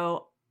sense,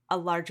 show a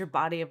larger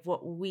body of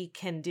what we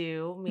can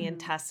do, me and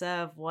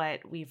Tessa, of what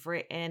we've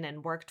written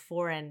and worked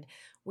for. And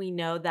we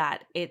know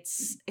that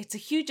it's a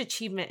huge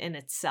achievement in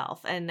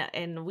itself.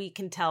 And we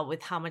can tell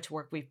with how much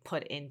work we've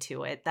put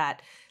into it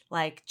that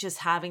like just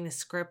having the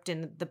script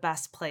in the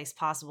best place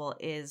possible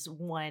is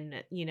one,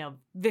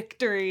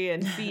 victory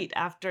and feat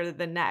after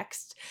the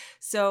next.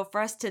 So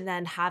for us to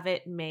then have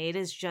it made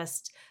is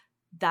just,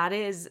 that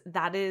is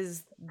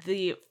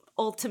the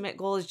ultimate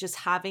goal, is just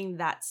having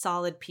that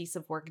solid piece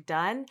of work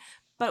done.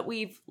 But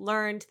we've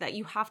learned that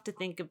you have to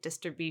think of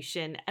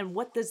distribution and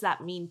what does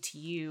that mean to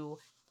you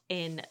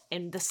in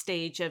the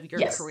stage of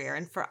your career.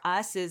 And for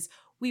us is,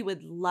 we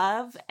would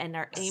love and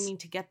are aiming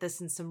to get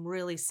this in some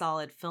really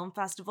solid film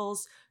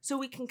festivals so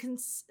we can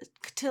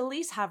to at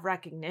least have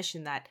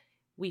recognition that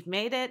we've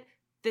made it.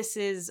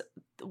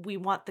 We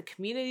want the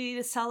community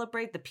to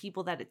celebrate the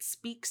people that it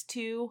speaks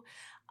to.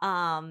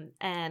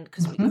 And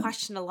because we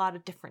question a lot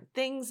of different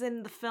things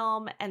in the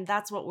film, and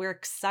that's what we're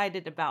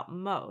excited about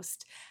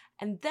most.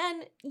 And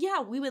then,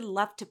 we would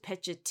love to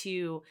pitch it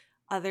to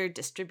other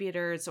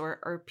distributors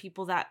or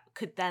people that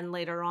could then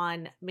later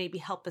on maybe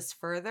help us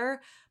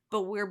further.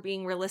 But we're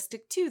being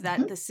realistic too,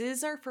 that this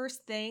is our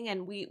first thing,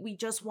 and we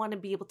just want to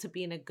be able to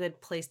be in a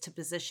good place to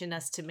position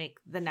us to make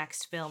the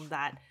next film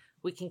that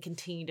we can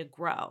continue to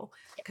grow.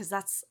 Because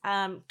that's,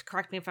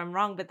 correct me if I'm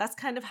wrong, but that's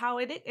kind of how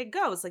it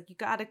goes. Like you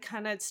got to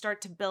kind of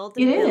start to build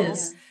and build.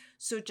 Is.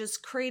 So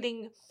just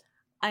creating,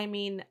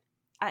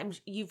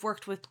 you've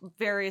worked with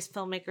various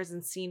filmmakers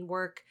and seen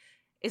work.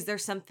 Is there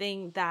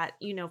something that,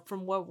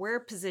 from where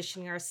we're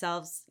positioning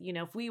ourselves,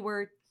 if we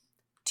were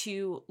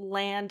to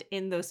land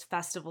in those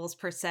festivals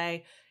per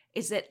se,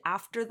 is it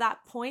after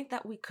that point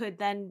that we could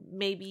then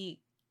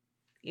maybe,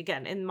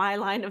 again, in my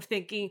line of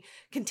thinking,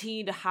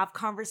 continue to have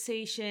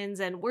conversations?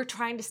 And we're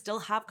trying to still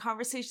have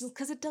conversations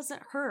because it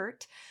doesn't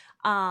hurt.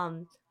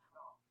 Oh,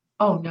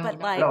 no, but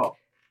not at all.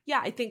 Yeah,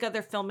 I think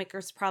other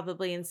filmmakers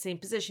probably in the same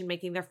position,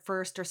 making their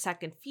first or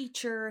second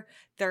feature.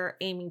 They're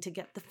aiming to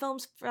get the film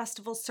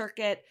festival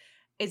circuit.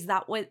 Is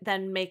that what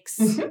then makes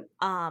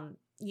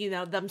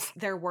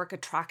their work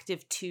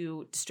attractive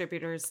to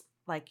distributors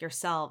like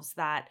yourselves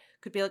that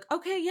could be like,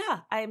 okay,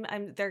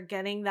 they're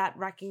getting that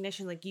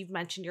recognition. Like you've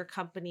mentioned, your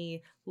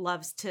company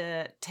loves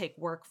to take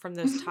work from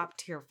those top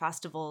tier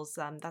festivals.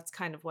 That's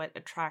kind of what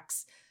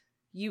attracts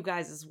you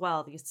guys as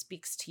well. It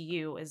speaks to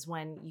you is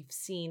when you've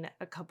seen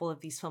a couple of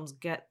these films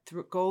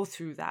go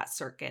through that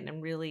circuit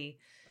and really,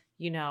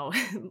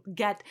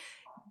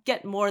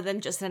 get more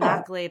than just an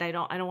accolade. I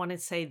don't want to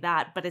say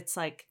that, but it's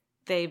like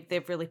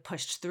they've really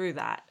pushed through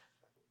that.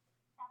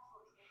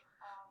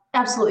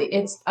 Absolutely.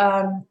 It's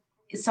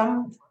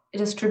some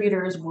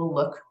distributors will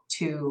look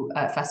to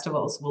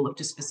festivals, will look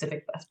to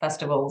specific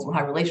festivals, will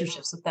have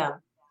relationships with them,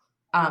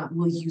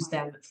 will use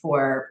them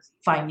for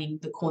finding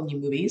the cool new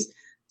movies.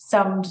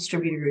 Some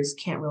distributors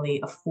can't really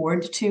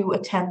afford to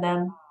attend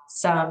them.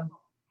 Some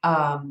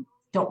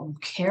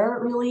don't care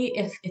really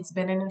if it's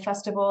been in a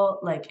festival,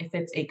 like if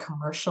it's a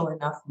commercial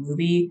enough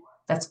movie,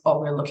 that's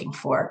all we're looking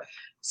for.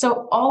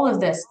 So all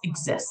of this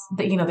exists.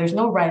 There's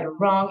no right or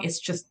wrong. It's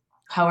just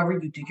however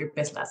you do your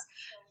business.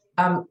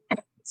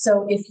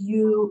 So if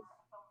you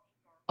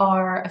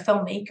are a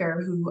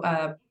filmmaker who,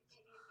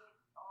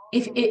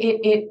 if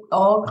it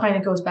all kind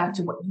of goes back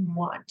to what you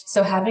want.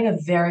 So having a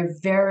very,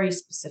 very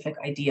specific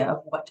idea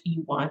of what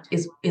you want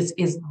is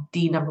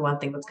the number one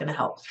thing that's going to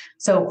help.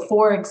 So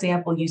for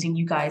example, using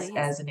you guys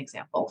as an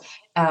example,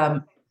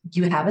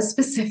 you have a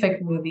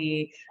specific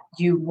movie,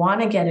 you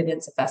want to get it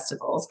into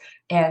festivals,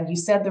 and you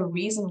said the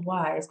reason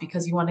why is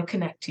because you want to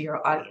connect to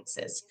your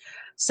audiences.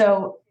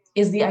 So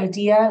is the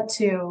idea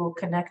to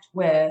connect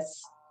with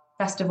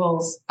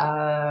festivals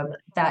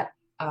that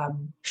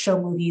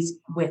show movies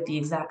with the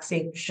exact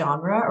same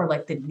genre or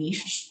like the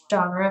niche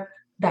genre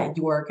that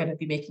you're going to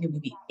be making a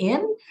movie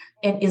in?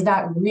 And is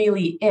that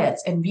really it?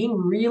 And being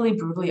really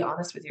brutally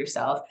honest with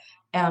yourself.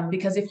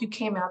 Because if you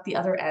came out the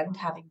other end,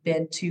 having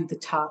been to the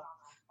top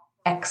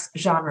X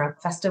genre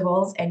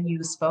festivals and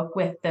you spoke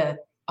with the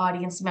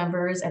audience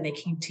members and they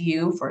came to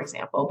you, for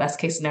example, best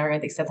case scenario,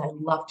 they said, I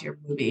loved your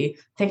movie.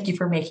 Thank you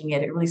for making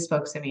it. It really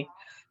spoke to me.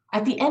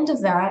 At the end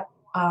of that,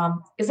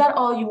 is that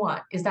all you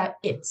want? Is that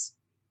it?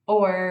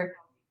 Or,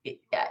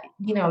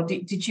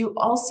 did you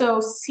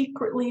also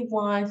secretly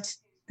want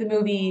the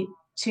movie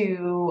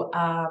to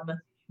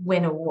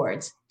win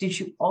awards? Did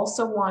you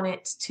also want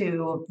it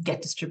to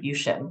get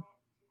distribution?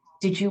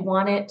 Did you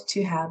want it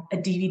to have a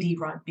DVD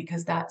run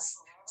because that's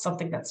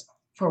something that's,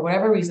 for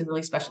whatever reason,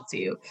 really special to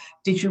you?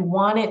 Did you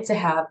want it to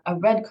have a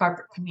red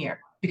carpet premiere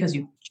because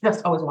you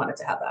just always wanted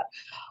to have that?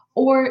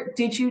 Or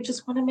did you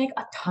just want to make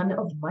a ton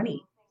of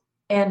money?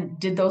 And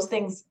did those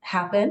things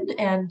happen?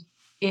 And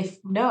if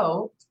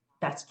no,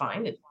 that's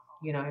fine.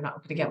 you're not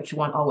going to get what you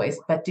want always,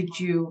 but did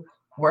you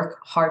work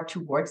hard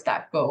towards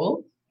that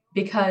goal?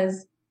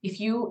 Because if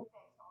you,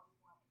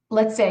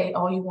 let's say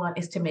all you want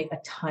is to make a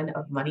ton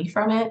of money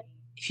from it,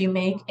 if you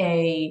make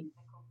a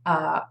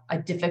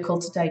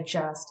difficult to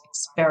digest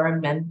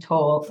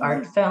experimental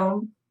art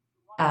film,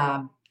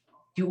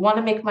 you want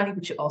to make money,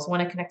 but you also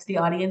want to connect to the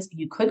audience.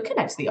 You could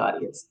connect to the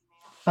audience,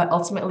 but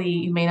ultimately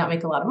you may not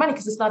make a lot of money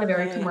because it's not a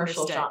very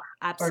commercial genre.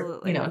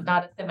 Absolutely. Or,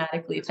 not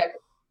thematically type.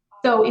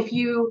 So if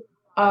you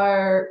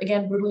are,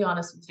 again, brutally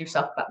honest with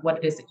yourself about what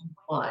it is that you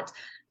want,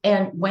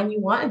 and when you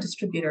want a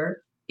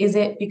distributor, is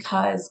it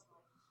because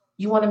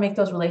you want to make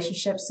those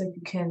relationships so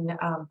you can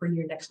bring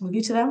your next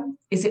movie to them?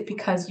 Is it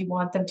because you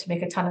want them to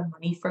make a ton of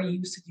money for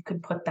you so you can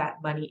put that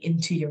money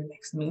into your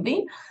next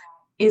movie?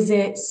 Is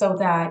it so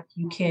that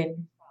you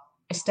can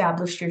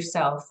establish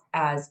yourself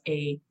as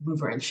a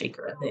mover and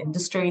shaker in the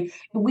industry?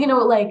 We know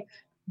like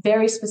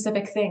very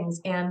specific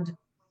things. And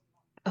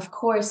of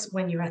course,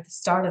 when you're at the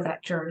start of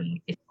that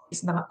journey,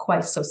 it's not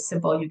quite so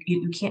simple.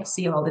 You can't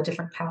see all the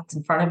different paths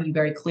in front of you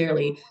very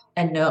clearly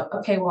and know,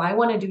 okay, well, I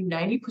want to do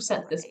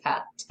 90% this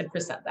path,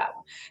 10% that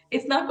one.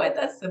 It's not quite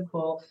that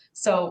simple.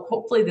 So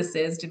hopefully this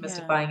is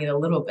demystifying it a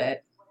little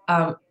bit.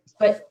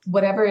 But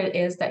whatever it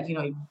is that,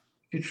 you're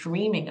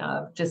dreaming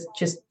of,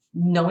 just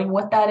knowing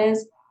what that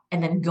is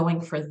and then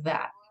going for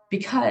that.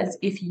 Because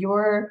if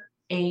your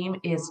aim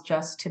is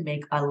just to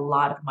make a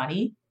lot of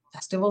money,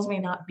 festivals may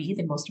not be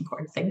the most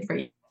important thing for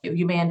you.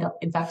 You may end up,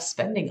 in fact,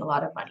 spending a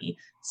lot of money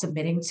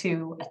submitting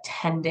to,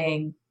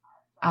 attending,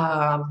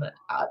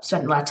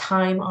 spending a lot of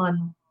time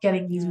on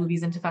getting these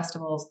movies into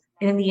festivals,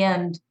 and in the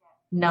end,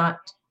 not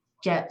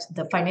get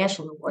the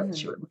financial reward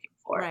that you were looking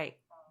for. Right.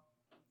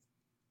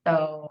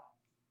 So,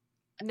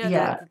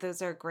 no,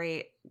 those are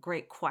great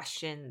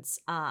questions.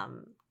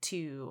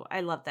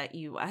 I love that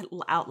you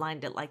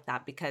outlined it like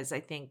that, because I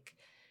think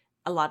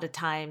a lot of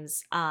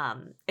times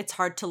it's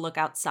hard to look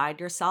outside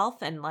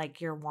yourself, and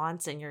like your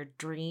wants and your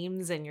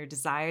dreams and your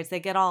desires, they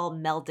get all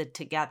melded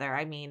together.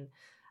 I mean,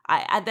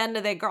 at the end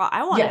of the day, girl,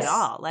 I want it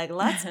all. Like,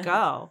 let's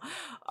go.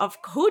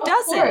 Who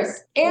doesn't? Of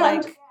course.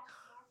 And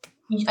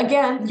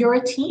again, you're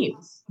a team.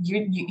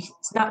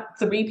 It's not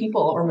 3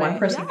 people or one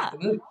person in the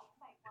movie.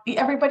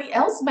 Everybody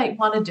else might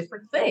want a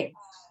different thing.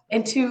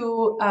 And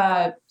to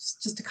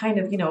just to kind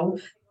of,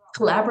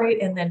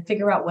 collaborate and then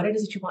figure out what it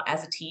is that you want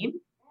as a team.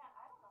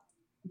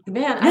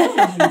 Man, I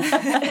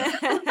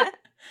don't know.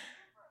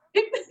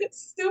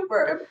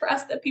 Super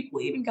impressed that people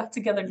even got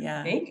together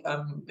to make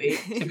a movie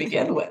to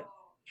begin with.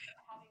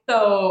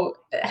 So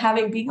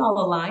being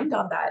all aligned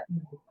on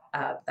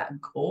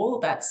that goal,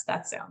 that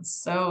sounds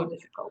so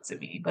difficult to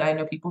me, but I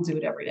know people do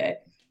it every day.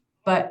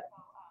 But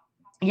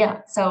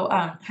yeah, so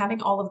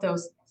having all of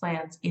those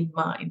plans in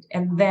mind,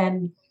 and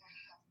then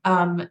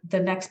the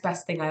next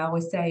best thing I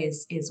always say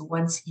is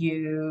once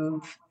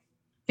you've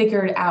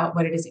figured out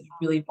what it is that you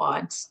really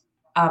want,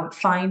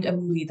 find a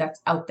movie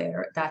that's out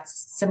there that's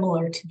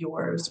similar to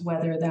yours,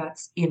 whether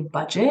that's in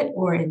budget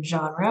or in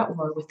genre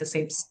or with the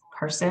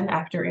same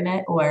actor in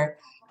it, or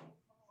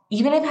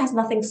even if it has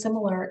nothing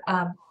similar,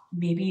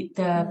 maybe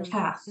the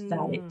path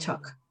that it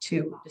took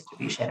to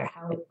distribution or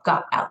how it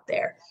got out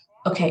there.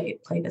 Okay,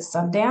 it played at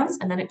Sundance,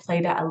 and then it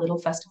played at a little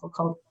festival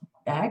called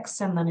X,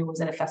 and then it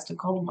was at a festival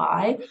called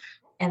Y,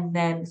 and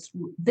then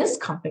this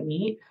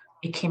company,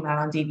 it came out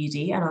on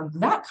DVD, and on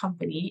that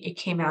company, it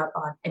came out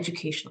on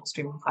educational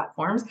streaming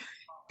platforms.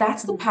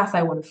 That's the path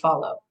I want to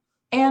follow.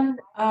 And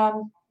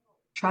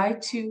try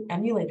to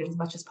emulate it as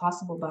much as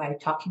possible by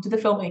talking to the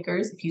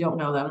filmmakers if you don't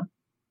know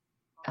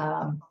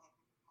them.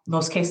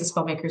 Most cases,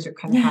 filmmakers are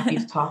kind of happy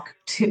to talk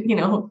to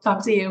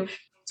you,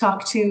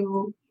 talk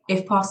to,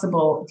 if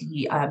possible,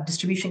 the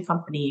distribution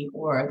company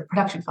or the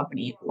production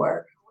company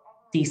or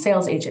the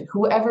sales agent,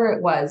 whoever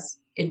it was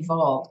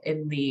involved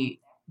in the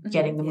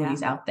getting the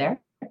movies out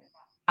there.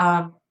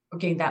 Or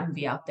getting that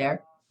movie out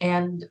there,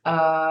 and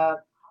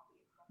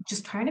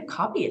just trying to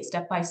copy it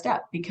step by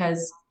step,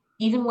 because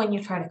even when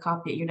you try to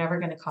copy it, you're never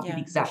going to copy the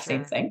exact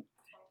same thing.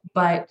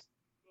 But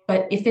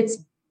if it's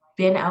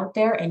been out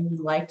there and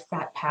you liked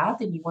that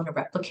path and you want to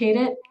replicate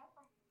it,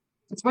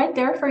 it's right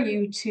there for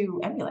you to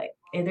emulate.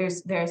 And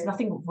there's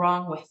nothing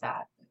wrong with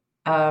that.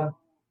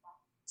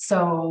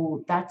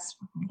 So that's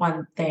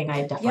one thing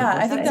I definitely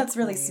I think that's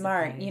really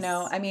smart.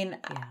 I mean,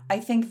 I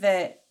think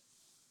that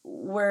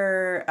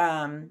we're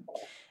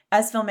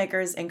as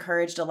filmmakers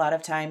encouraged a lot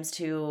of times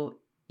to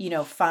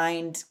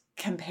find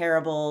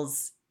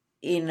comparables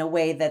in a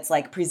way that's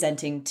like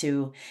presenting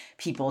to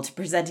people,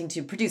 presenting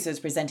to producers,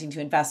 presenting to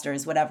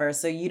investors, whatever.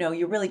 So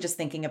you're really just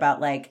thinking about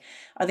like,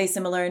 are they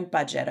similar in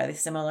budget, are they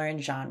similar in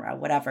genre,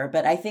 whatever.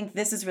 But I think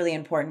this is really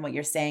important. What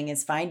you're saying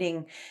is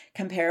finding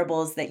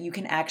comparables that you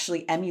can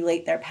actually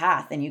emulate their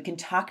path, and you can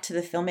talk to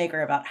the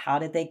filmmaker about how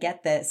did they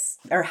get this,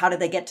 or how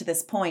did they get to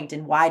this point,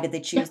 and why did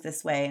they choose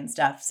this way and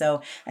stuff.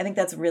 So I think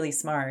that's really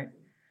smart.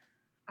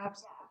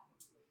 Absolutely.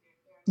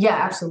 Yeah,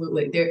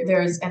 absolutely.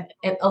 There's and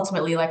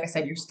ultimately, like I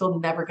said, you're still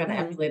never going to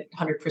emulate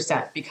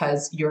 100%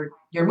 because your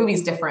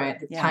movie's different,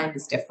 the time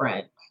is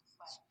different.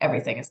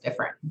 everything is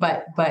different.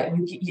 But at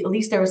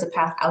least there is a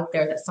path out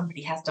there that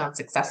somebody has done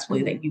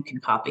successfully that you can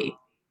copy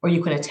or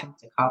you can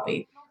attempt to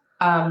copy.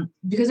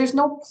 Because there's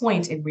no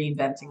point in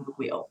reinventing the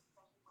wheel,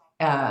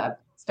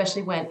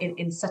 especially when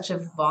in such a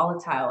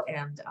volatile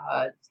and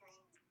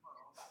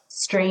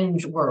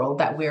strange world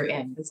that we're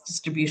in,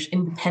 this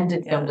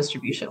independent film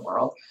distribution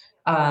world.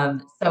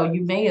 So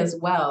you may as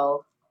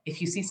well, if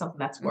you see something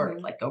that's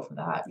worked, like go for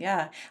that.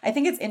 Yeah. I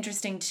think it's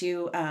interesting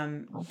to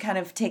kind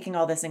of taking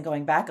all this and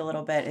going back a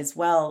little bit as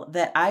well,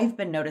 that I've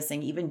been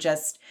noticing even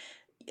just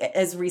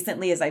as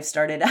recently as I've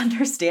started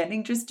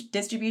understanding just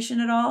distribution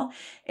at all,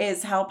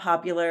 is how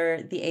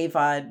popular the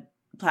AVOD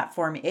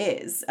platform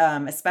is,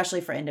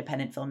 especially for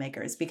independent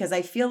filmmakers, because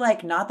I feel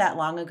like not that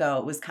long ago,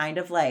 it was kind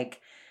of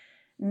like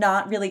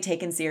not really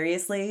taken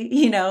seriously.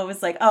 It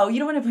was like, oh, you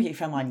don't want to put your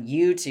film on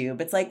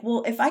YouTube. It's like,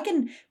 well, if I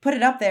can put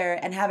it up there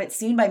and have it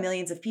seen by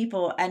millions of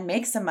people and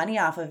make some money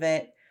off of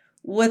it,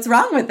 what's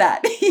wrong with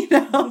that?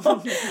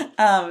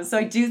 So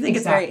I do think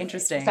it's very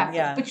interesting. Exactly.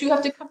 Yeah. But you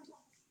have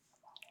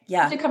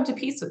to come to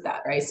peace with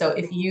that, right? So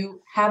if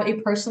you have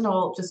a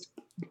personal just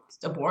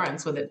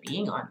abhorrence with it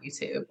being on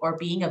YouTube or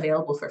being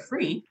available for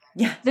free,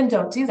 then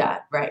don't do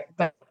that, right?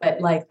 But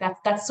like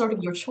that's sort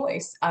of your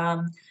choice.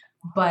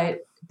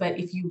 But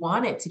if you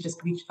want it to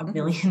just reach a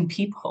million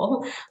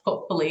people,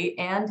 hopefully,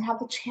 and have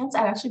the chance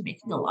at actually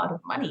making a lot of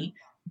money,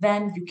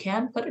 then you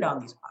can put it on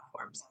these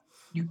platforms.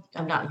 You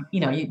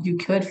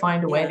could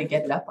find a way to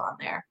get it up on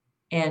there,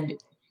 and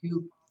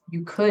you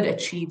could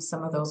achieve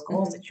some of those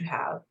goals that you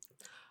have.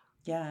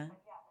 Yeah.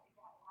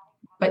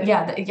 But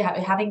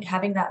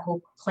having that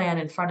whole plan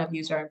in front of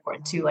you is very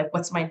important too. Like,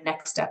 what's my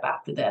next step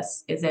after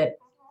this? Is it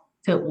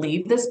to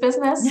leave this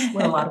business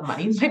with a lot of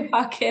money in my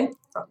pocket?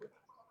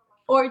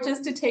 Or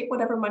just to take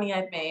whatever money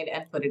I've made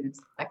and put it into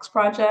the next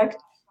project?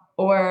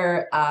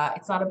 Or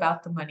it's not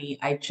about the money.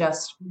 I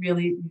just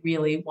really,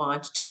 really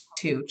want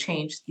to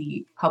change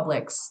the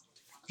public's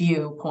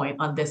viewpoint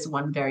on this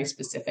one very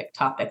specific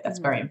topic that's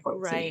very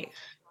important to me.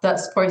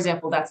 That's, for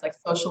example, that's like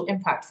social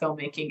impact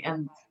filmmaking.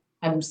 And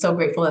I'm so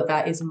grateful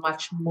that is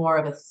much more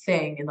of a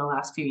thing in the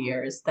last few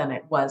years than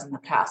it was in the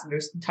past. And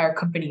there's entire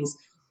companies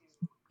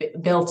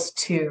built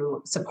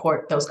to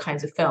support those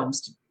kinds of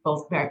films,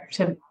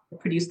 to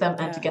produce them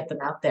and to get them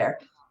out there.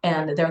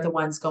 And they're the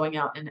ones going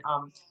out and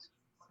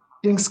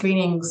doing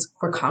screenings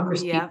for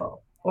Congress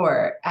people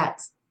or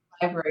at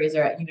libraries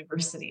or at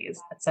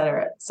universities,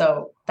 etc.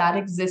 So that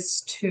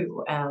exists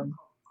too.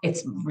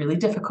 It's really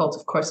difficult,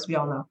 of course, as we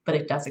all know, but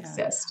it does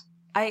exist.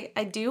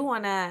 I do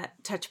want to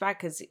touch back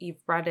because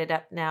you've brought it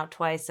up now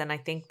twice, and I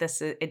think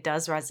it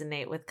does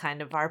resonate with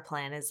kind of our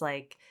plan. Is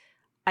like,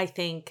 I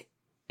think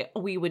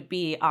we would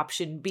be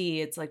option B.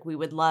 It's like we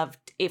would love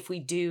if we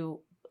do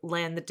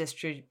land the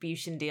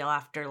distribution deal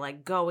after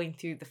like going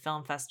through the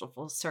film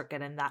festival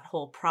circuit and that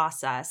whole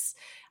process.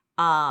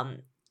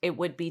 It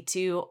would be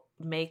to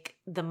make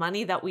the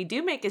money that we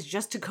do make is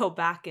just to go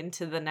back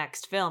into the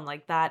next film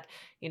like that.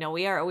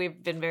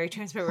 We've been very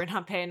transparent. We're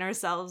not paying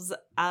ourselves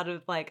out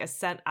of like a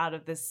cent out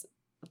of this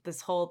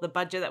the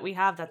budget that we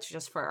have. That's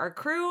just for our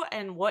crew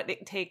and what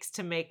it takes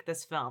to make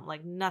this film.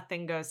 Like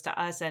nothing goes to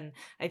us. And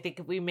I think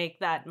if we make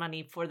that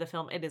money for the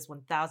film, it is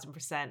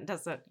 1000%.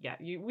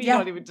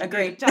 Don't even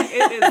agree.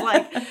 It is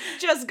like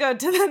just go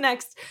to the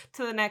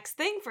next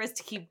thing for us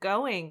to keep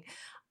going.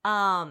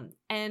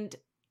 And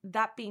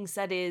that being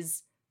said,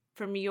 is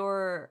from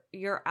your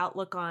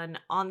outlook on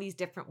these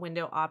different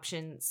window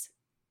options,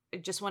 I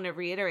just want to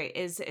reiterate,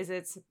 is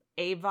it's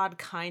AVOD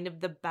kind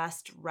of the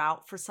best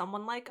route for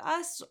someone like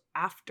us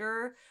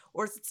after,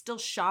 or is it still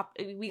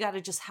we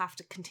have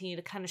to continue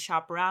to kind of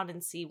shop around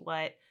and see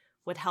what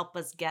would help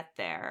us get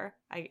there?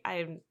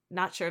 I'm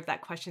not sure if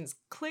that question's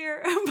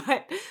clear,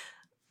 but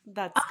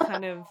that's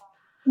kind of...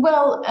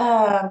 Well,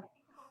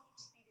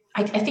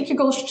 I think your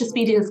goal should just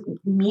be to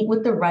meet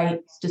with the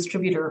right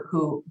distributor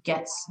who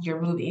gets your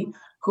movie,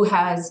 who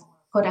has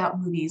put out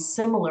movies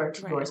similar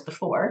to yours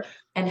before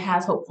and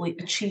has hopefully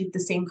achieved the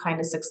same kind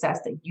of success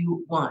that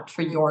you want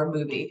for your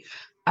movie.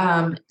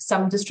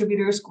 Some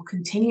distributors will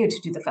continue to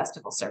do the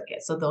festival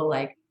circuit. So they'll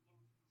like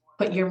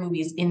put your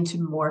movies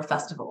into more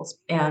festivals.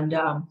 And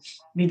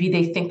maybe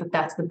they think that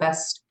that's the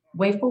best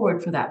way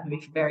forward for that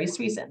movie for various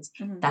reasons.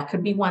 Mm-hmm. That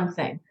could be one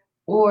thing.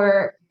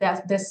 Or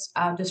that this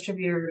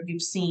distributor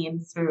you've seen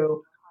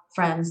through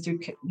friends, through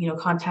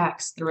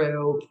contacts,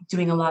 through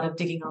doing a lot of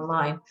digging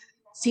online,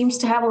 seems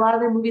to have a lot of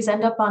their movies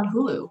end up on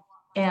Hulu,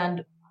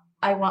 and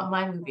I want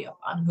my movie up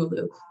on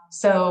Hulu.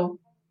 So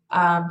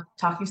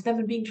talking to them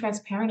and being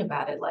transparent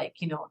about it, like,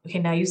 okay,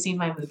 now you've seen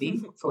my movie,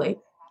 hopefully.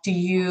 Do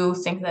you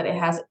think that it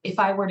has, if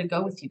I were to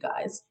go with you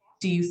guys,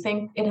 do you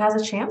think it has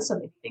a chance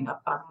of it being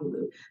up on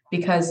Hulu?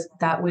 Because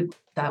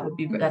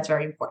that's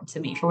very important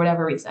to me for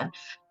whatever reason.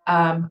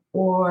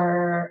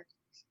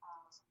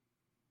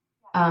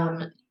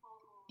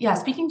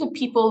 Speaking to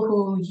people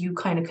who you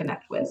kind of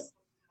connect with.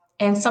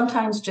 And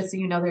sometimes, just so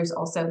you know, there's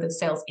also the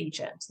sales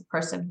agent, the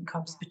person who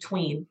comes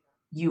between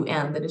you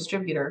and the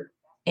distributor,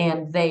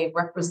 and they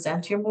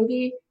represent your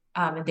movie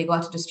and they go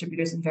out to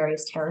distributors in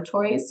various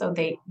territories. So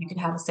you can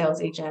have a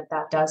sales agent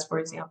that does, for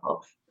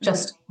example,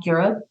 just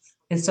Europe.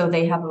 And so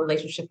they have a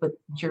relationship with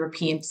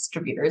European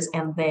distributors,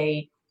 and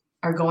they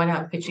are going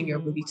out and pitching your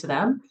movie to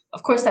them.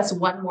 Of course, that's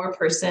one more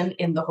person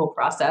in the whole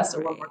process,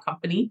 or one more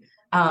company.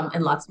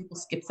 And lots of people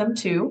skip them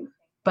too,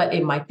 but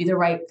it might be the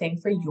right thing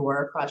for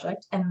your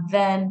project. And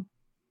then,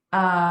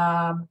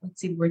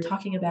 let's see, we're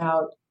talking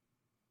about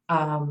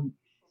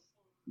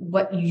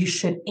what you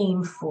should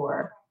aim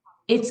for.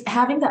 It's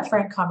having that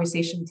frank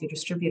conversation with your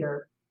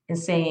distributor and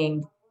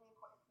saying,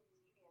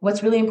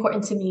 what's really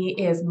important to me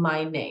is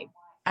my name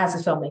as a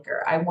filmmaker.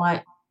 I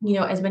want,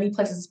 as many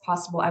places as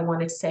possible, I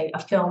want to say a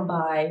film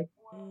by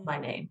my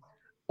name.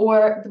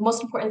 Or the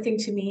most important thing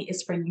to me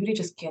is for you to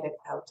just get it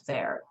out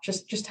there,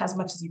 just as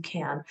much as you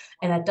can.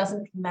 And that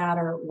doesn't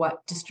matter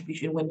what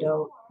distribution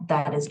window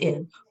that is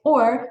in.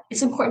 Or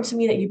it's important to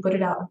me that you put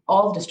it out in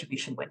all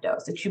distribution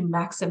windows, that you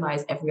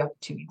maximize every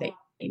opportunity that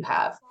you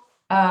have.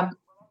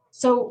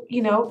 So,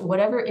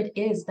 whatever it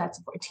is that's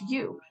important to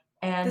you.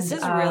 And this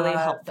is really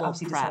helpful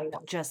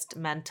prep, just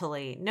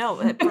mentally. No,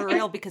 for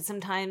real, because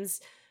sometimes,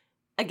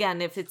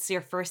 again, if it's your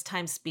first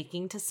time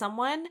speaking to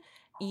someone,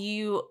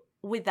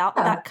 without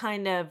that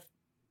kind of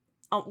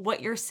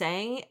what you're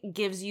saying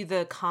gives you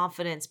the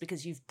confidence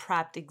because you've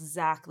prepped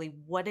exactly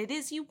what it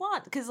is you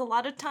want. Because a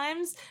lot of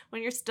times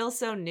when you're still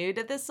so new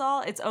to this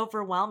all, it's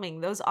overwhelming.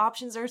 Those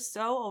options are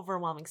so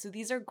overwhelming. So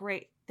these are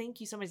great. Thank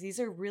you so much. These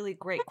are really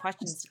great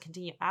questions to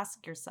continue to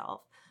ask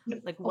yourself.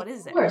 Like, what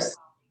is it? Of course.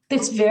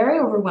 It's very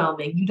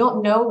overwhelming. You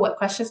don't know what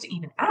questions to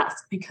even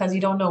ask because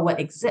you don't know what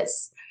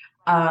exists.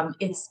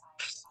 It's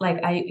like,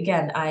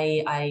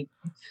 I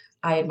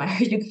admire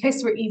you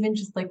guys for even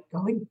just like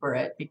going for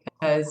it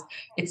because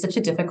it's such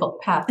a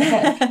difficult path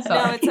ahead.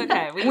 No, it's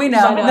okay. We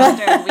know. We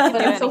can do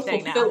it's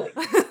anything so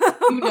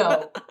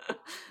now.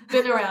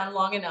 Been around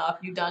long enough.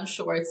 You've done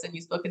shorts and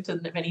you've spoken to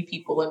many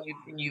people and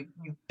you've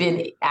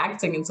been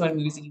acting in so many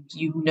movies.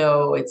 You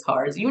know it's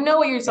hard. You know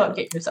what you're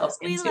getting yourselves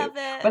into. We love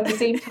it. But at the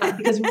same time,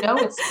 because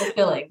it's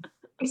fulfilling.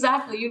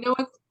 Exactly.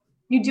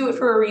 You do it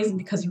for a reason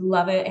because you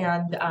love it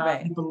and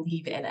you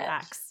believe in it.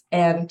 Facts.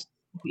 And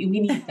we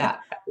need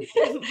that.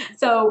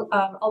 So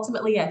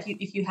ultimately,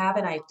 if you have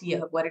an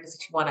idea of what it is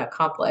that you want to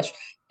accomplish,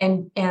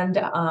 and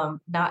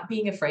not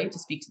being afraid to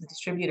speak to the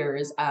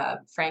distributors,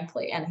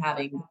 frankly, and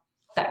having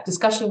that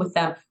discussion with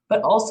them,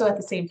 but also at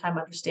the same time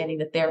understanding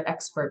that they're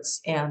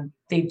experts and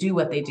they do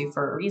what they do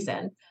for a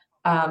reason,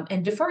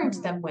 and deferring to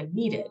them when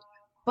needed,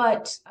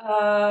 but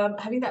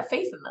having that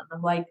faith in them.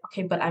 I'm like,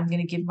 okay, but I'm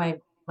going to give my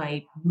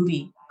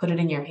movie, put it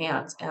in your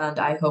hands, and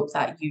I hope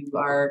that you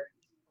are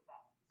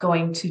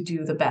going to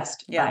do the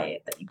best by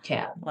it that you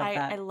can.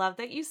 I love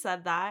that you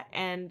said that,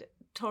 and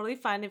totally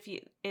fine if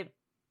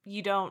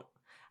you don't.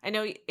 I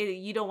know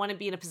you don't want to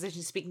be in a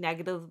position to speak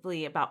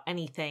negatively about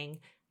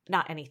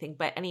not anything,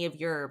 but any of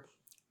your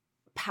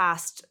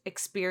past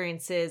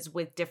experiences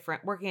with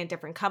working at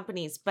different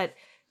companies. But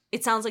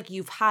it sounds like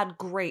you've had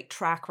great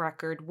track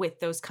record with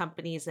those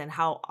companies and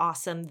how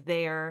awesome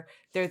they're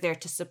there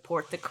to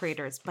support the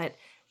creators. But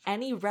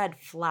any red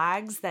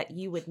flags that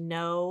you would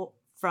know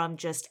from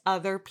just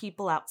other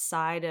people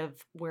outside of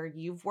where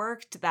you've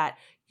worked that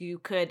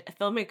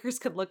filmmakers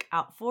could look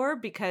out for?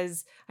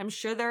 Because I'm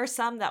sure there are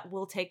some that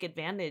will take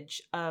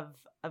advantage of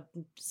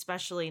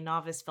especially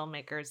novice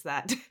filmmakers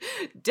that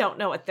don't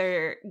know what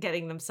they're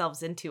getting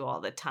themselves into all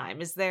the time.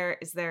 Is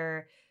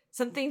there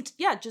something,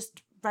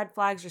 just red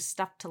flags or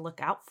stuff to look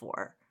out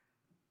for?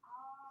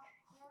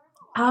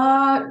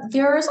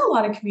 There's a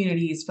lot of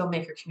communities,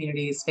 filmmaker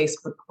communities,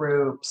 Facebook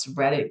groups,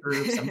 Reddit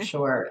groups, I'm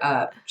sure,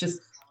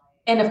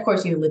 and of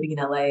course, living in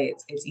LA,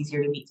 it's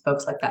easier to meet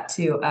folks like that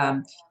too.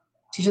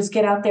 To just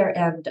get out there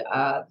and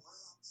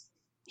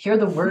hear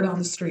the word on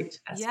the street,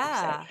 as we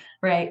say,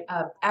 right?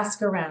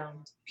 Ask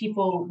around.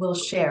 People will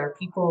share.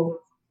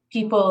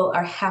 People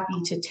are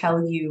happy to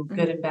tell you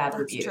good and bad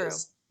reviews. True.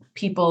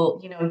 People,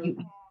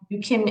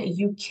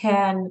 you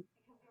can,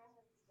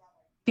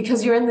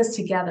 because you're in this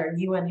together,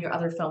 you and your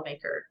other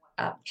filmmaker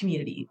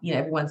community.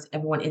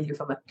 Everyone in your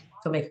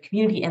filmmaker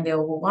community, and they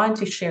will want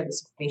to share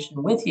this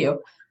information with you.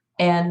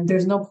 And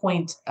there's no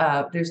point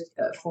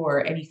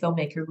for any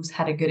filmmaker who's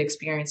had a good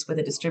experience with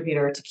a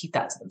distributor to keep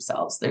that to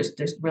themselves.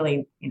 There's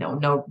really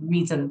no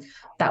reason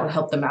that would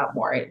help them out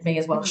more. It may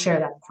as well share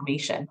that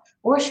information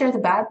or share the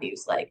bad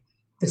news. Like,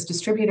 this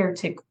distributor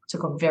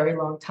took a very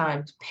long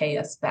time to pay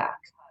us back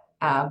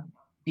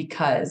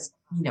because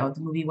the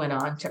movie went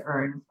on to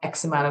earn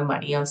X amount of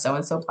money on so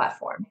and so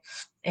platform,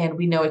 and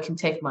we know it can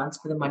take months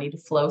for the money to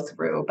flow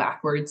through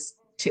backwards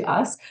to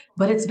us.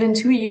 But it's been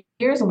 2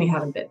 years and we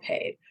haven't been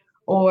paid.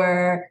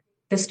 Or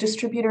this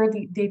distributor,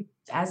 they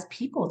as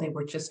people, they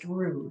were just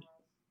rude,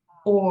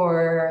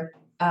 or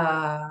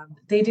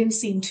they didn't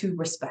seem to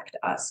respect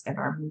us and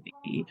our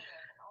movie,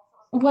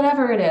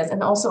 whatever it is.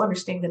 And also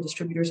understanding that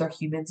distributors are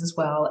humans as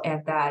well,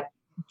 and that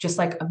just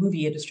like a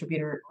movie, a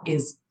distributor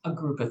is a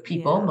group of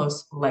people,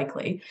 most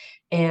likely,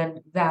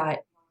 and that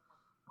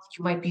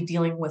you might be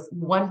dealing with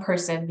one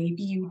person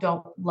maybe you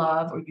don't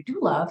love or you do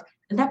love,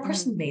 and that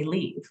person may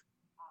leave.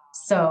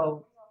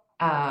 So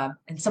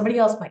and somebody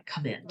else might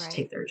come in to Right.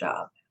 take their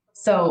job.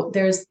 So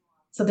there's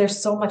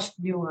so much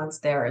nuance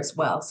there as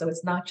well. So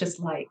it's not just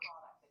like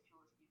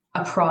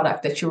a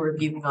product that you're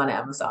reviewing on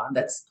Amazon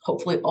that's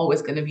hopefully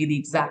always going to be the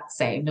exact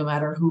same no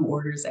matter who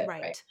orders it,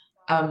 right? Right.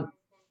 Um,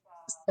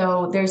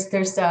 so there's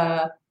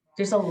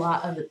a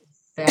lot of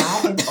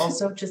that, and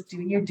also just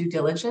doing your due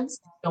diligence,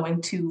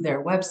 going to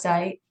their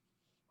website,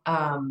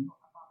 um,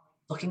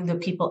 looking the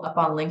people up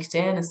on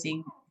LinkedIn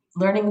and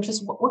learning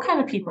just what kind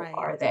of people Right.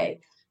 are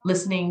they,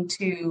 listening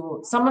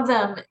to some of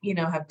them,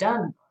 have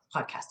done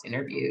podcast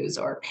interviews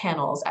or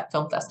panels at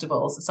film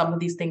festivals. And some of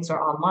these things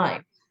are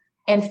online.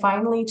 And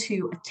finally,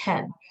 to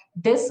attend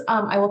this,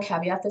 I will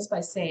caveat this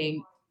by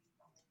saying,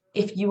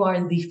 if you are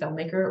the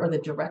filmmaker or the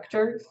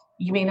director,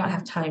 you may not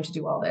have time to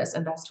do all this,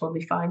 and that's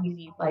totally fine. You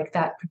need like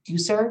that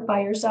producer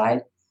by your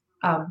side,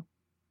 um,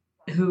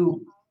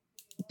 who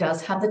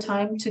does have the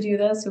time to do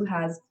this, who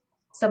has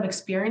some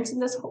experience in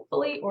this,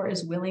 hopefully, or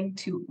is willing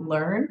to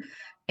learn.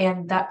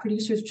 And that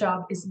producer's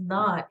job is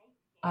not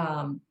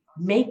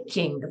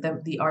making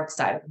the art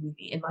side of the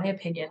movie, in my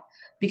opinion,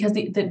 because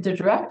the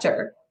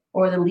director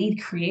or the lead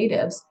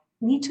creatives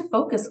need to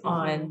focus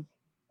on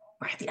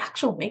the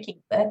actual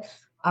making of it,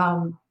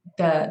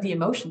 the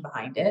emotion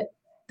behind it,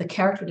 the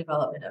character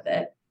development of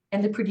it.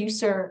 And the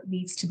producer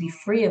needs to be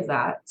free of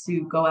that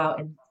to go out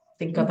and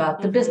think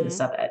about the business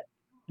of it,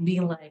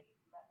 being like,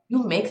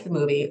 you make the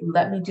movie,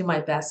 let me do my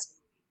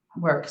best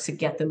work to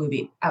get the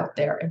movie out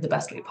there in the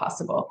best way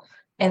possible.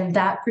 And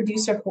that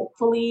producer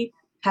hopefully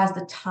has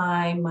the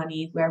time,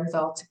 money,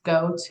 wherewithal to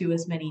go to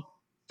as many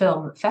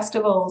film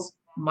festivals,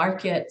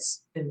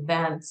 markets,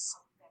 events,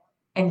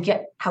 and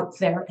get out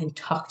there and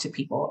talk to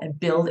people and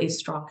build a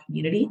strong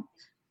community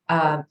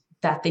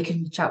that they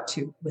can reach out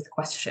to with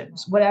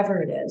questions,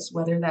 whatever it is,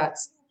 whether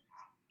that's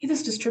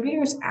this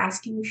distributor is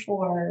asking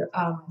for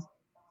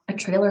a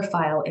trailer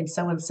file in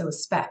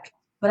so-and-so's spec,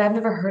 but I've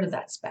never heard of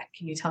that spec.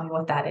 Can you tell me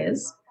what that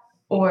is?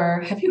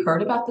 Or have you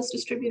heard about this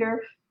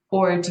distributor?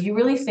 Or do you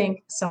really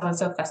think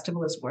so-and-so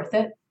festival is worth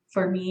it?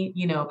 For me,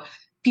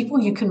 people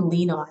you can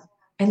lean on.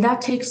 And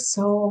that takes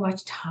so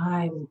much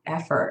time and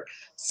effort.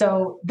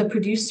 So the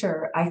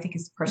producer, I think,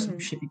 is the person who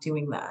should be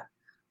doing that.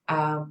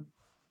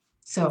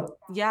 So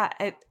yeah,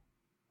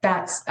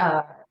 that's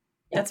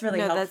really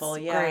helpful.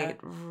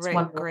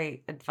 That's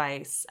great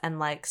advice. And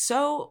like,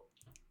 so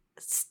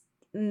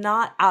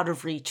not out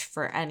of reach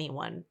for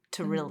anyone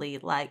to really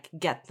like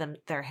get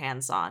their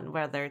hands on,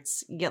 whether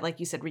it's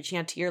like you said, reaching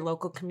out to your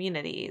local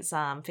communities,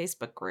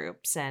 Facebook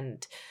groups,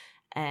 and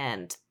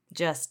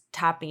just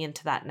tapping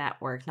into that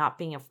network, not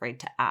being afraid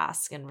to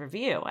ask and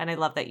review. And I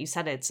love that you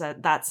said it's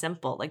that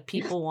simple. Like,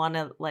 people want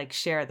to like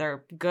share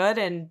their good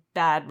and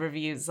bad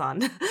reviews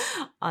on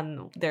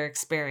their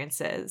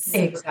experiences.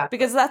 Exactly.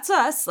 Because that's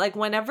us. Like,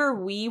 whenever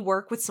we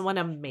work with someone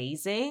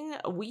amazing,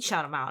 we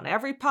shout them out in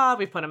every pod.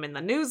 We put them in the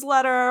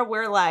newsletter.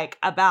 We're like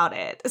about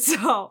it.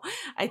 So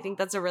I think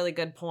that's a really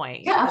good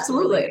point. Yeah, absolutely.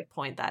 That's a really good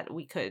point that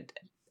we could.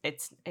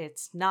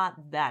 It's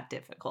not that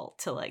difficult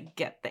to like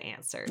get the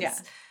answers. Yeah.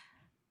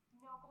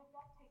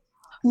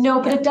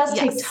 No, but it does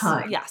take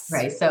time. Yes.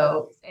 Right.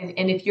 So,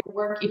 and if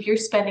you're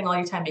spending all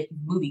your time making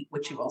a movie,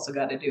 which you've also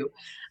got to do,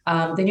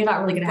 then you're not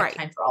really going to have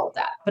time for all of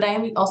that. But I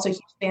am also a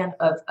huge fan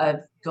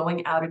of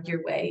going out of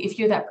your way, if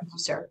you're that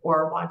producer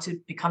or want to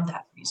become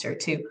that producer,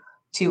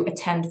 to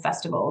attend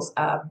festivals,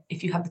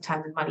 if you have the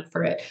time and money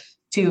for it,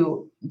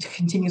 to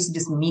continuously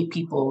just meet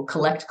people,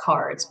 collect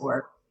cards,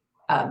 or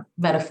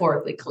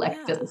metaphorically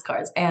collect business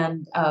cards,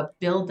 and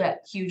build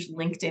that huge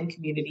LinkedIn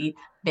community.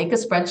 Make a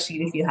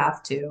spreadsheet if you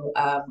have to.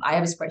 I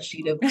have a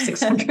spreadsheet of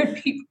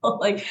 600 people,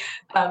 like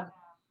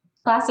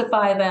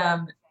classify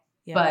them,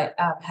 but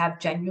have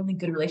genuinely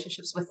good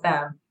relationships with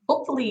them.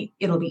 Hopefully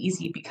it'll be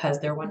easy because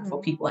they're wonderful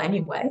people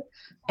anyway.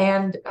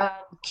 And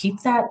keep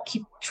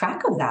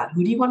track of that.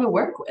 Who do you want to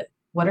work with?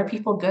 What are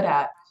people good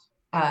at?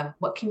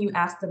 What can you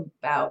ask them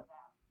about?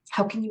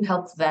 How can you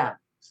help them?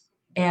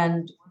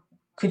 And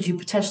could you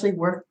potentially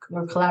work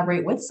or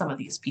collaborate with some of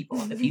these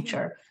people in the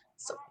future?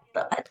 So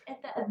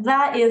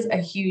that is a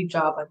huge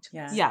job unto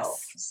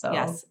itself.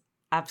 Yes,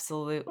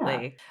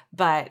 absolutely.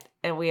 But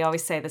and we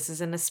always say this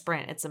isn't a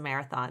sprint; it's a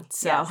marathon.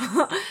 So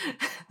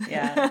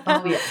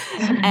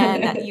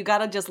and you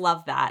gotta just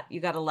love that. You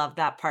gotta love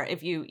that part.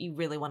 If you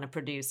really want to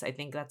produce, I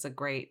think that's a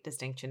great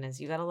distinction. Is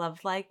you gotta love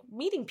like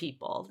meeting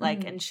people,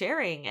 like and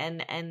sharing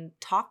and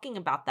talking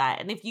about that.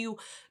 And if you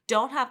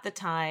don't have the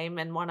time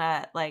and want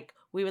to like.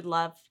 We would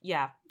love,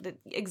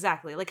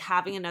 exactly. Like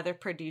having another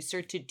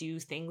producer to do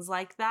things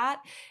like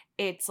that.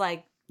 It's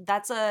like,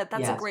 that's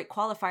a great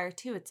qualifier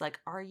too. It's like,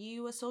 are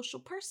you a social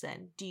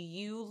person? Do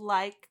you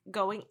like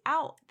going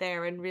out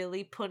there and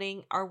really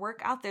putting our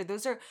work out there?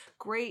 Those are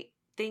great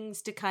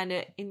things to kind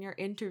of in your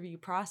interview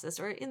process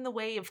or in the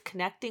way of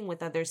connecting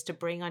with others to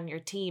bring on your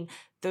team.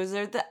 Those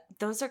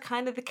are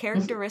kind of the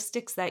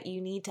characteristics that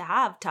you need to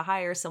have to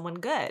hire someone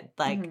good.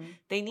 Like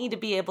they need to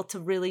be able to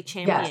really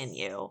champion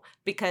you,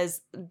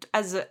 because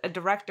as a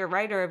director,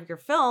 writer of your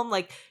film,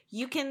 like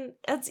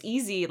it's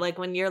easy. Like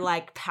when you're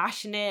like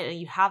passionate and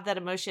you have that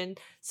emotion.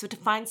 So to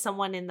find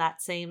someone in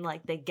that same,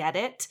 like they get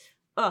it.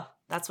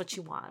 That's what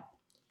you want.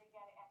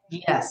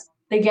 Yes,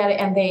 they get it.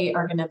 And they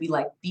are going to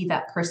be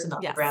that person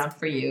on the ground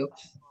for you.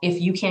 If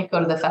you can't go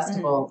to the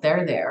festival,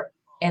 they're there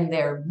and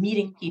they're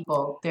meeting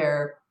people.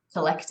 They're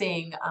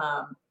collecting.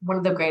 One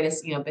of the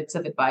greatest, bits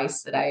of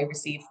advice that I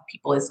receive from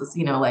people is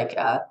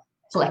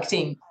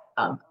collecting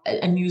a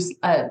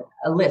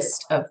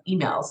list of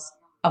emails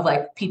of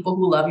like people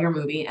who love your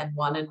movie and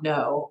want to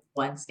know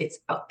once it's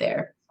out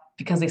there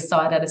because they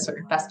saw it at a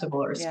certain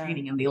festival or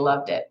screening and they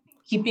loved it.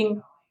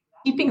 Keeping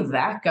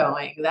that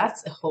going,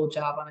 that's a whole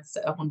job on its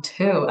own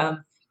too.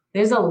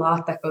 There's a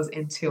lot that goes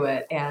into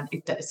it, and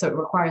it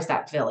requires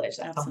that village,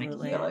 that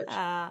filmmaking village.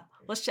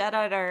 Well, shout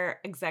out our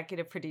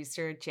executive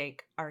producer,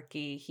 Jake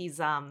Arkey. He's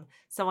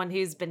someone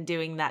who's been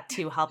doing that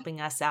too,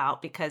 helping us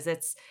out, because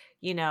it's,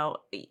 he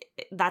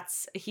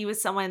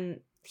was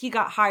someone, he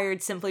got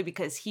hired simply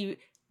because he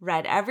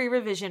read every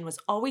revision, was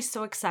always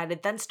so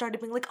excited, then started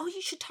being like, oh,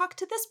 you should talk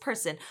to this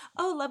person.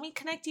 Oh, let me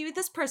connect you with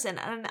this person.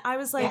 And I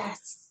was like,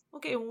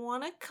 okay,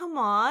 want to come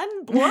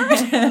on board?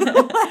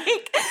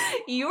 Like,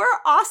 you are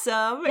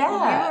awesome.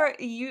 Yeah.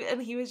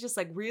 And he was just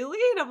like, really?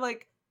 And I'm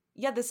like,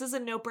 yeah, this is a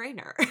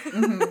no-brainer.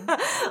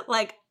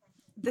 Like,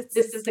 this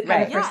is the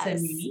kind of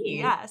person you need.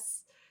 Yes.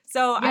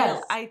 So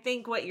I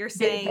think what you're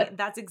saying,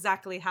 that's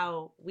exactly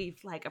how we've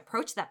like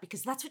approached that,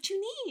 because that's what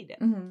you need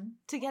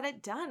to get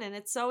it done. And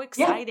it's so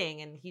exciting.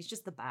 And he's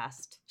just the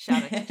best.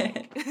 Shout out to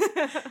Jake.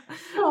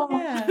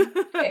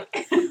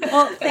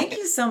 Well, thank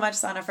you so much,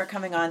 Sana, for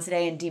coming on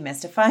today and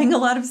demystifying a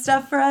lot of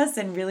stuff for us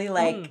and really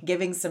like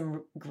giving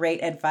some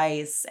great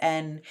advice.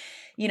 And,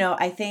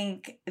 I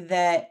think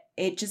that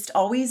it just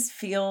always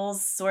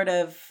feels sort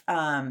of,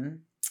 I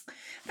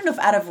don't know if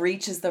out of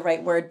reach is the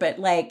right word, but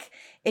like,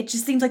 it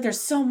just seems like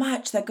there's so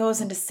much that goes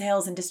into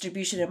sales and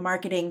distribution and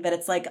marketing that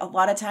it's like a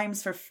lot of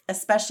times for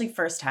especially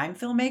first-time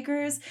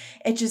filmmakers,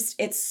 it just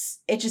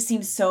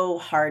seems so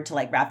hard to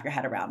like wrap your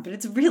head around. But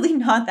it's really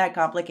not that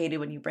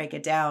complicated when you break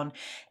it down,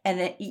 and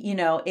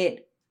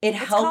it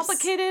helps.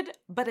 Complicated,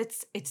 but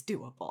it's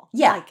doable.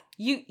 Yeah, like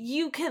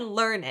you can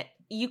learn it.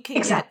 You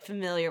can get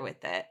familiar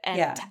with it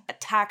and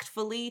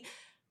tactfully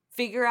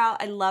figure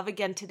out. I love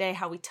again today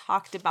how we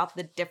talked about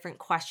the different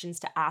questions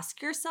to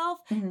ask yourself,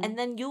 and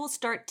then you'll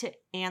start to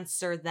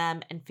answer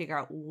them and figure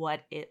out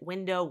what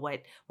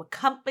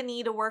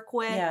company to work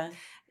with. Yeah.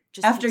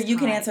 Just after you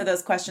can answer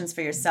those questions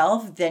for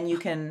yourself, then you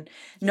can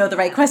know the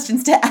right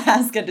questions to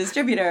ask a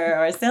distributor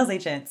or a sales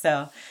agent.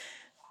 So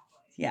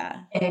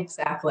yeah.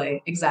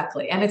 Exactly.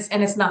 And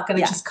it's not going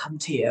to just come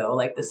to you.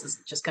 Like this is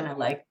just going to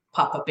like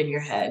pop up in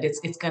your head.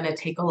 It's going to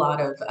take a lot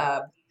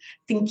of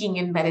thinking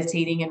and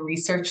meditating and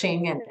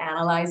researching and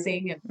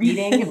analyzing and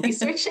reading and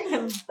researching,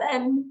 and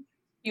then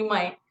you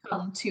might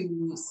come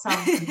to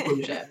some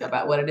conclusion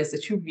about what it is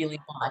that you really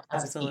want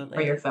as a team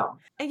for your film.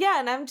 Yeah,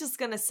 and I'm just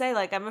gonna say,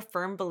 like, I'm a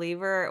firm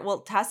believer.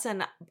 Well,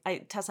 Tessa,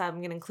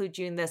 I'm gonna include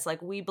you in this.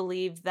 Like, we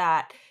believe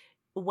that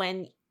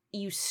when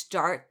you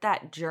start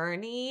that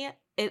journey,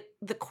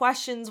 the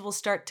questions will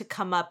start to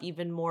come up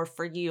even more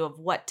for you of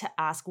what to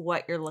ask,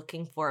 what you're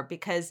looking for,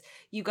 because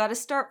you got to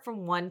start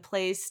from one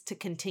place to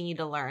continue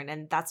to learn.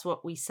 And that's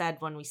what we said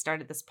when we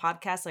started this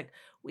podcast. Like,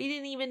 we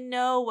didn't even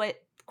know what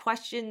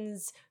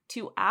questions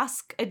to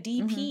ask a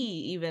DP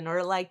even,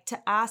 or like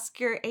to ask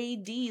your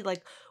AD.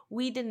 Like,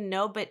 we didn't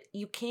know, but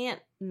you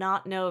can't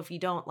not know if you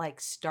don't like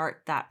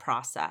start that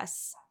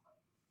process.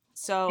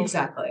 So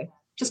exactly.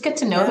 Just get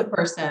to know the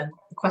person.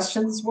 The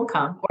questions will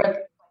come,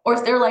 or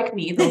if they're like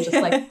me, they'll just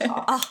like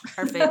talk. Oh,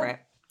 our favorite.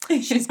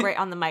 She's great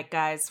on the mic,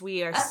 guys.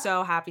 We are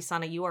so happy,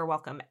 Sana. You are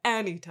welcome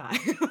anytime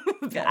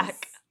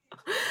back.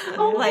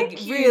 Oh, like,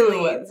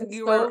 really,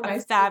 you were a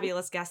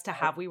fabulous guest to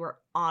have. We were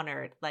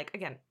honored. Like,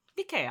 again,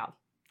 BKL.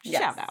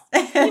 Shout out.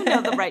 You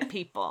know the right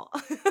people.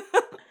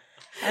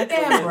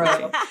 Damn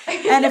right.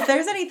 And if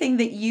there's anything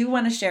that you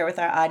want to share with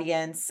our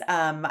audience,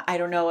 I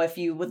don't know if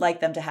you would like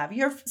them to have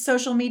your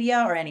social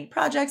media or any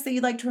projects that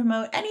you'd like to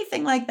promote,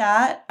 anything like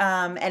that.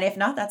 And if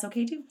not, that's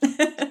okay too.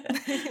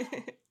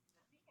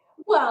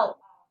 Well,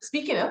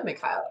 speaking of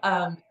Mikhail,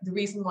 the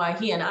reason why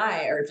he and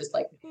I are just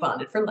like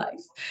bonded for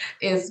life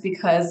is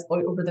because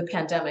over the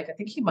pandemic, I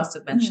think he must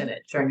have mentioned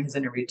it during his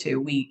interview too,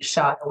 we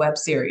shot a web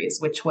series,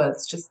 which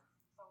was just,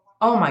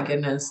 oh my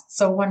goodness,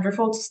 so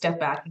wonderful to step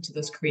back into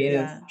those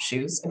creative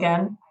shoes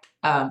again.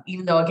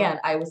 Even though, again,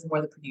 I was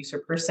more the producer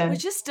person.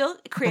 Which is still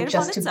creative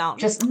on its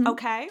own.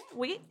 Okay.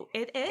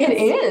 It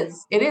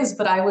is.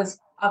 But I was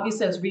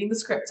reading the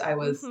script. I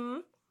was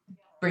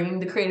bringing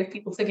the creative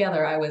people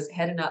together. I was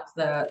heading up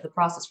the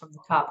process from the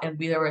top. And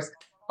there was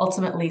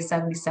ultimately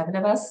 77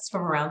 of us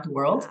from around the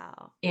world.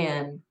 Wow.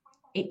 And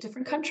 8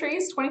 different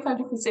countries, 25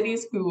 different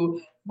cities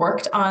who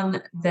worked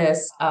on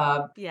this,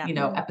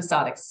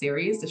 episodic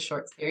series, the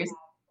short series.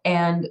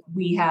 And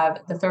we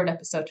have the 3rd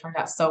episode turned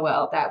out so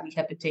well that we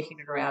have been taking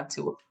it around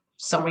to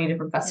so many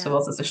different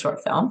festivals as a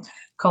short film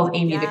called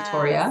Amy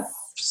Victoria.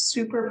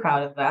 Super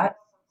proud of that.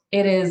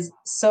 It is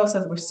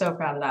we're so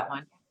proud of that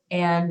one.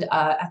 And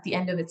at the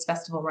end of its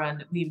festival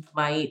run, we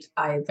might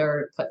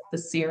either put the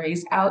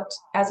series out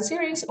as a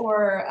series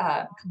or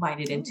combine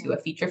it into a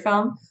feature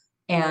film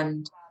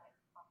and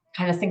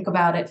kind of think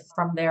about it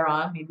from there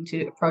on, maybe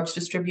to approach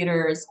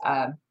distributors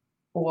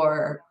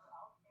or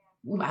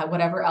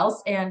whatever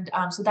else. And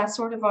so that's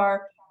sort of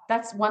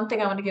that's one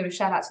thing I want to give a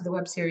shout out to. The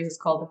web series is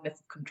called The Myth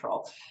of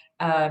Control.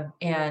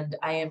 And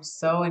I am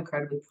so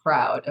incredibly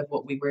proud of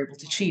what we were able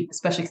to achieve,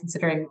 especially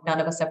considering none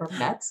of us ever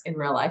met in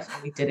real life,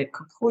 and we did it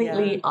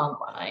completely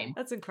online.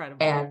 That's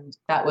incredible. And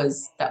that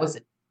was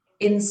an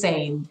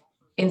insane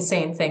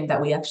thing that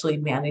we actually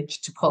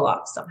managed to pull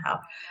off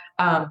somehow.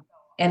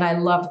 And I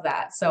loved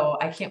that. So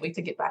I can't wait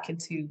to get back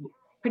into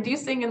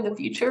producing in the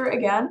future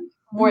again,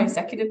 more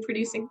executive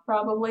producing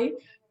probably.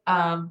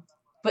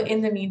 But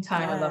in the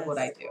meantime, I love what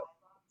I do.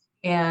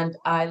 And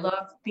I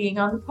love being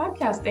on the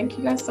podcast. Thank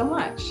you guys so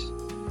much.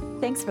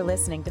 Thanks for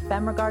listening to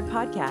FemRegard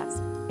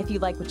Podcast. If you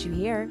like what you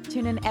hear,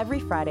 tune in every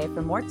Friday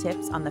for more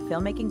tips on the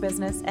filmmaking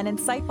business and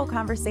insightful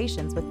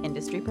conversations with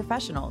industry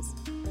professionals.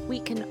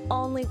 We can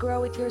only grow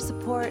with your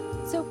support,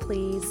 so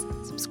please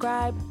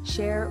subscribe,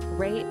 share,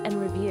 rate,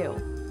 and review.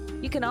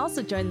 You can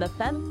also join the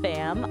Fem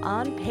Fam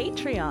on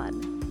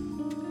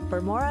Patreon.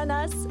 For more on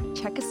us,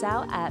 check us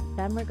out at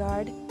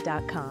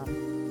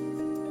femregard.com.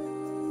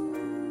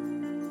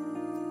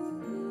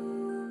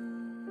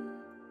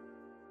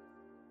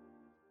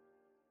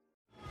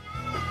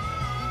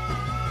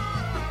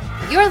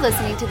 You're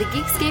listening to the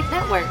Geekscape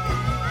Network.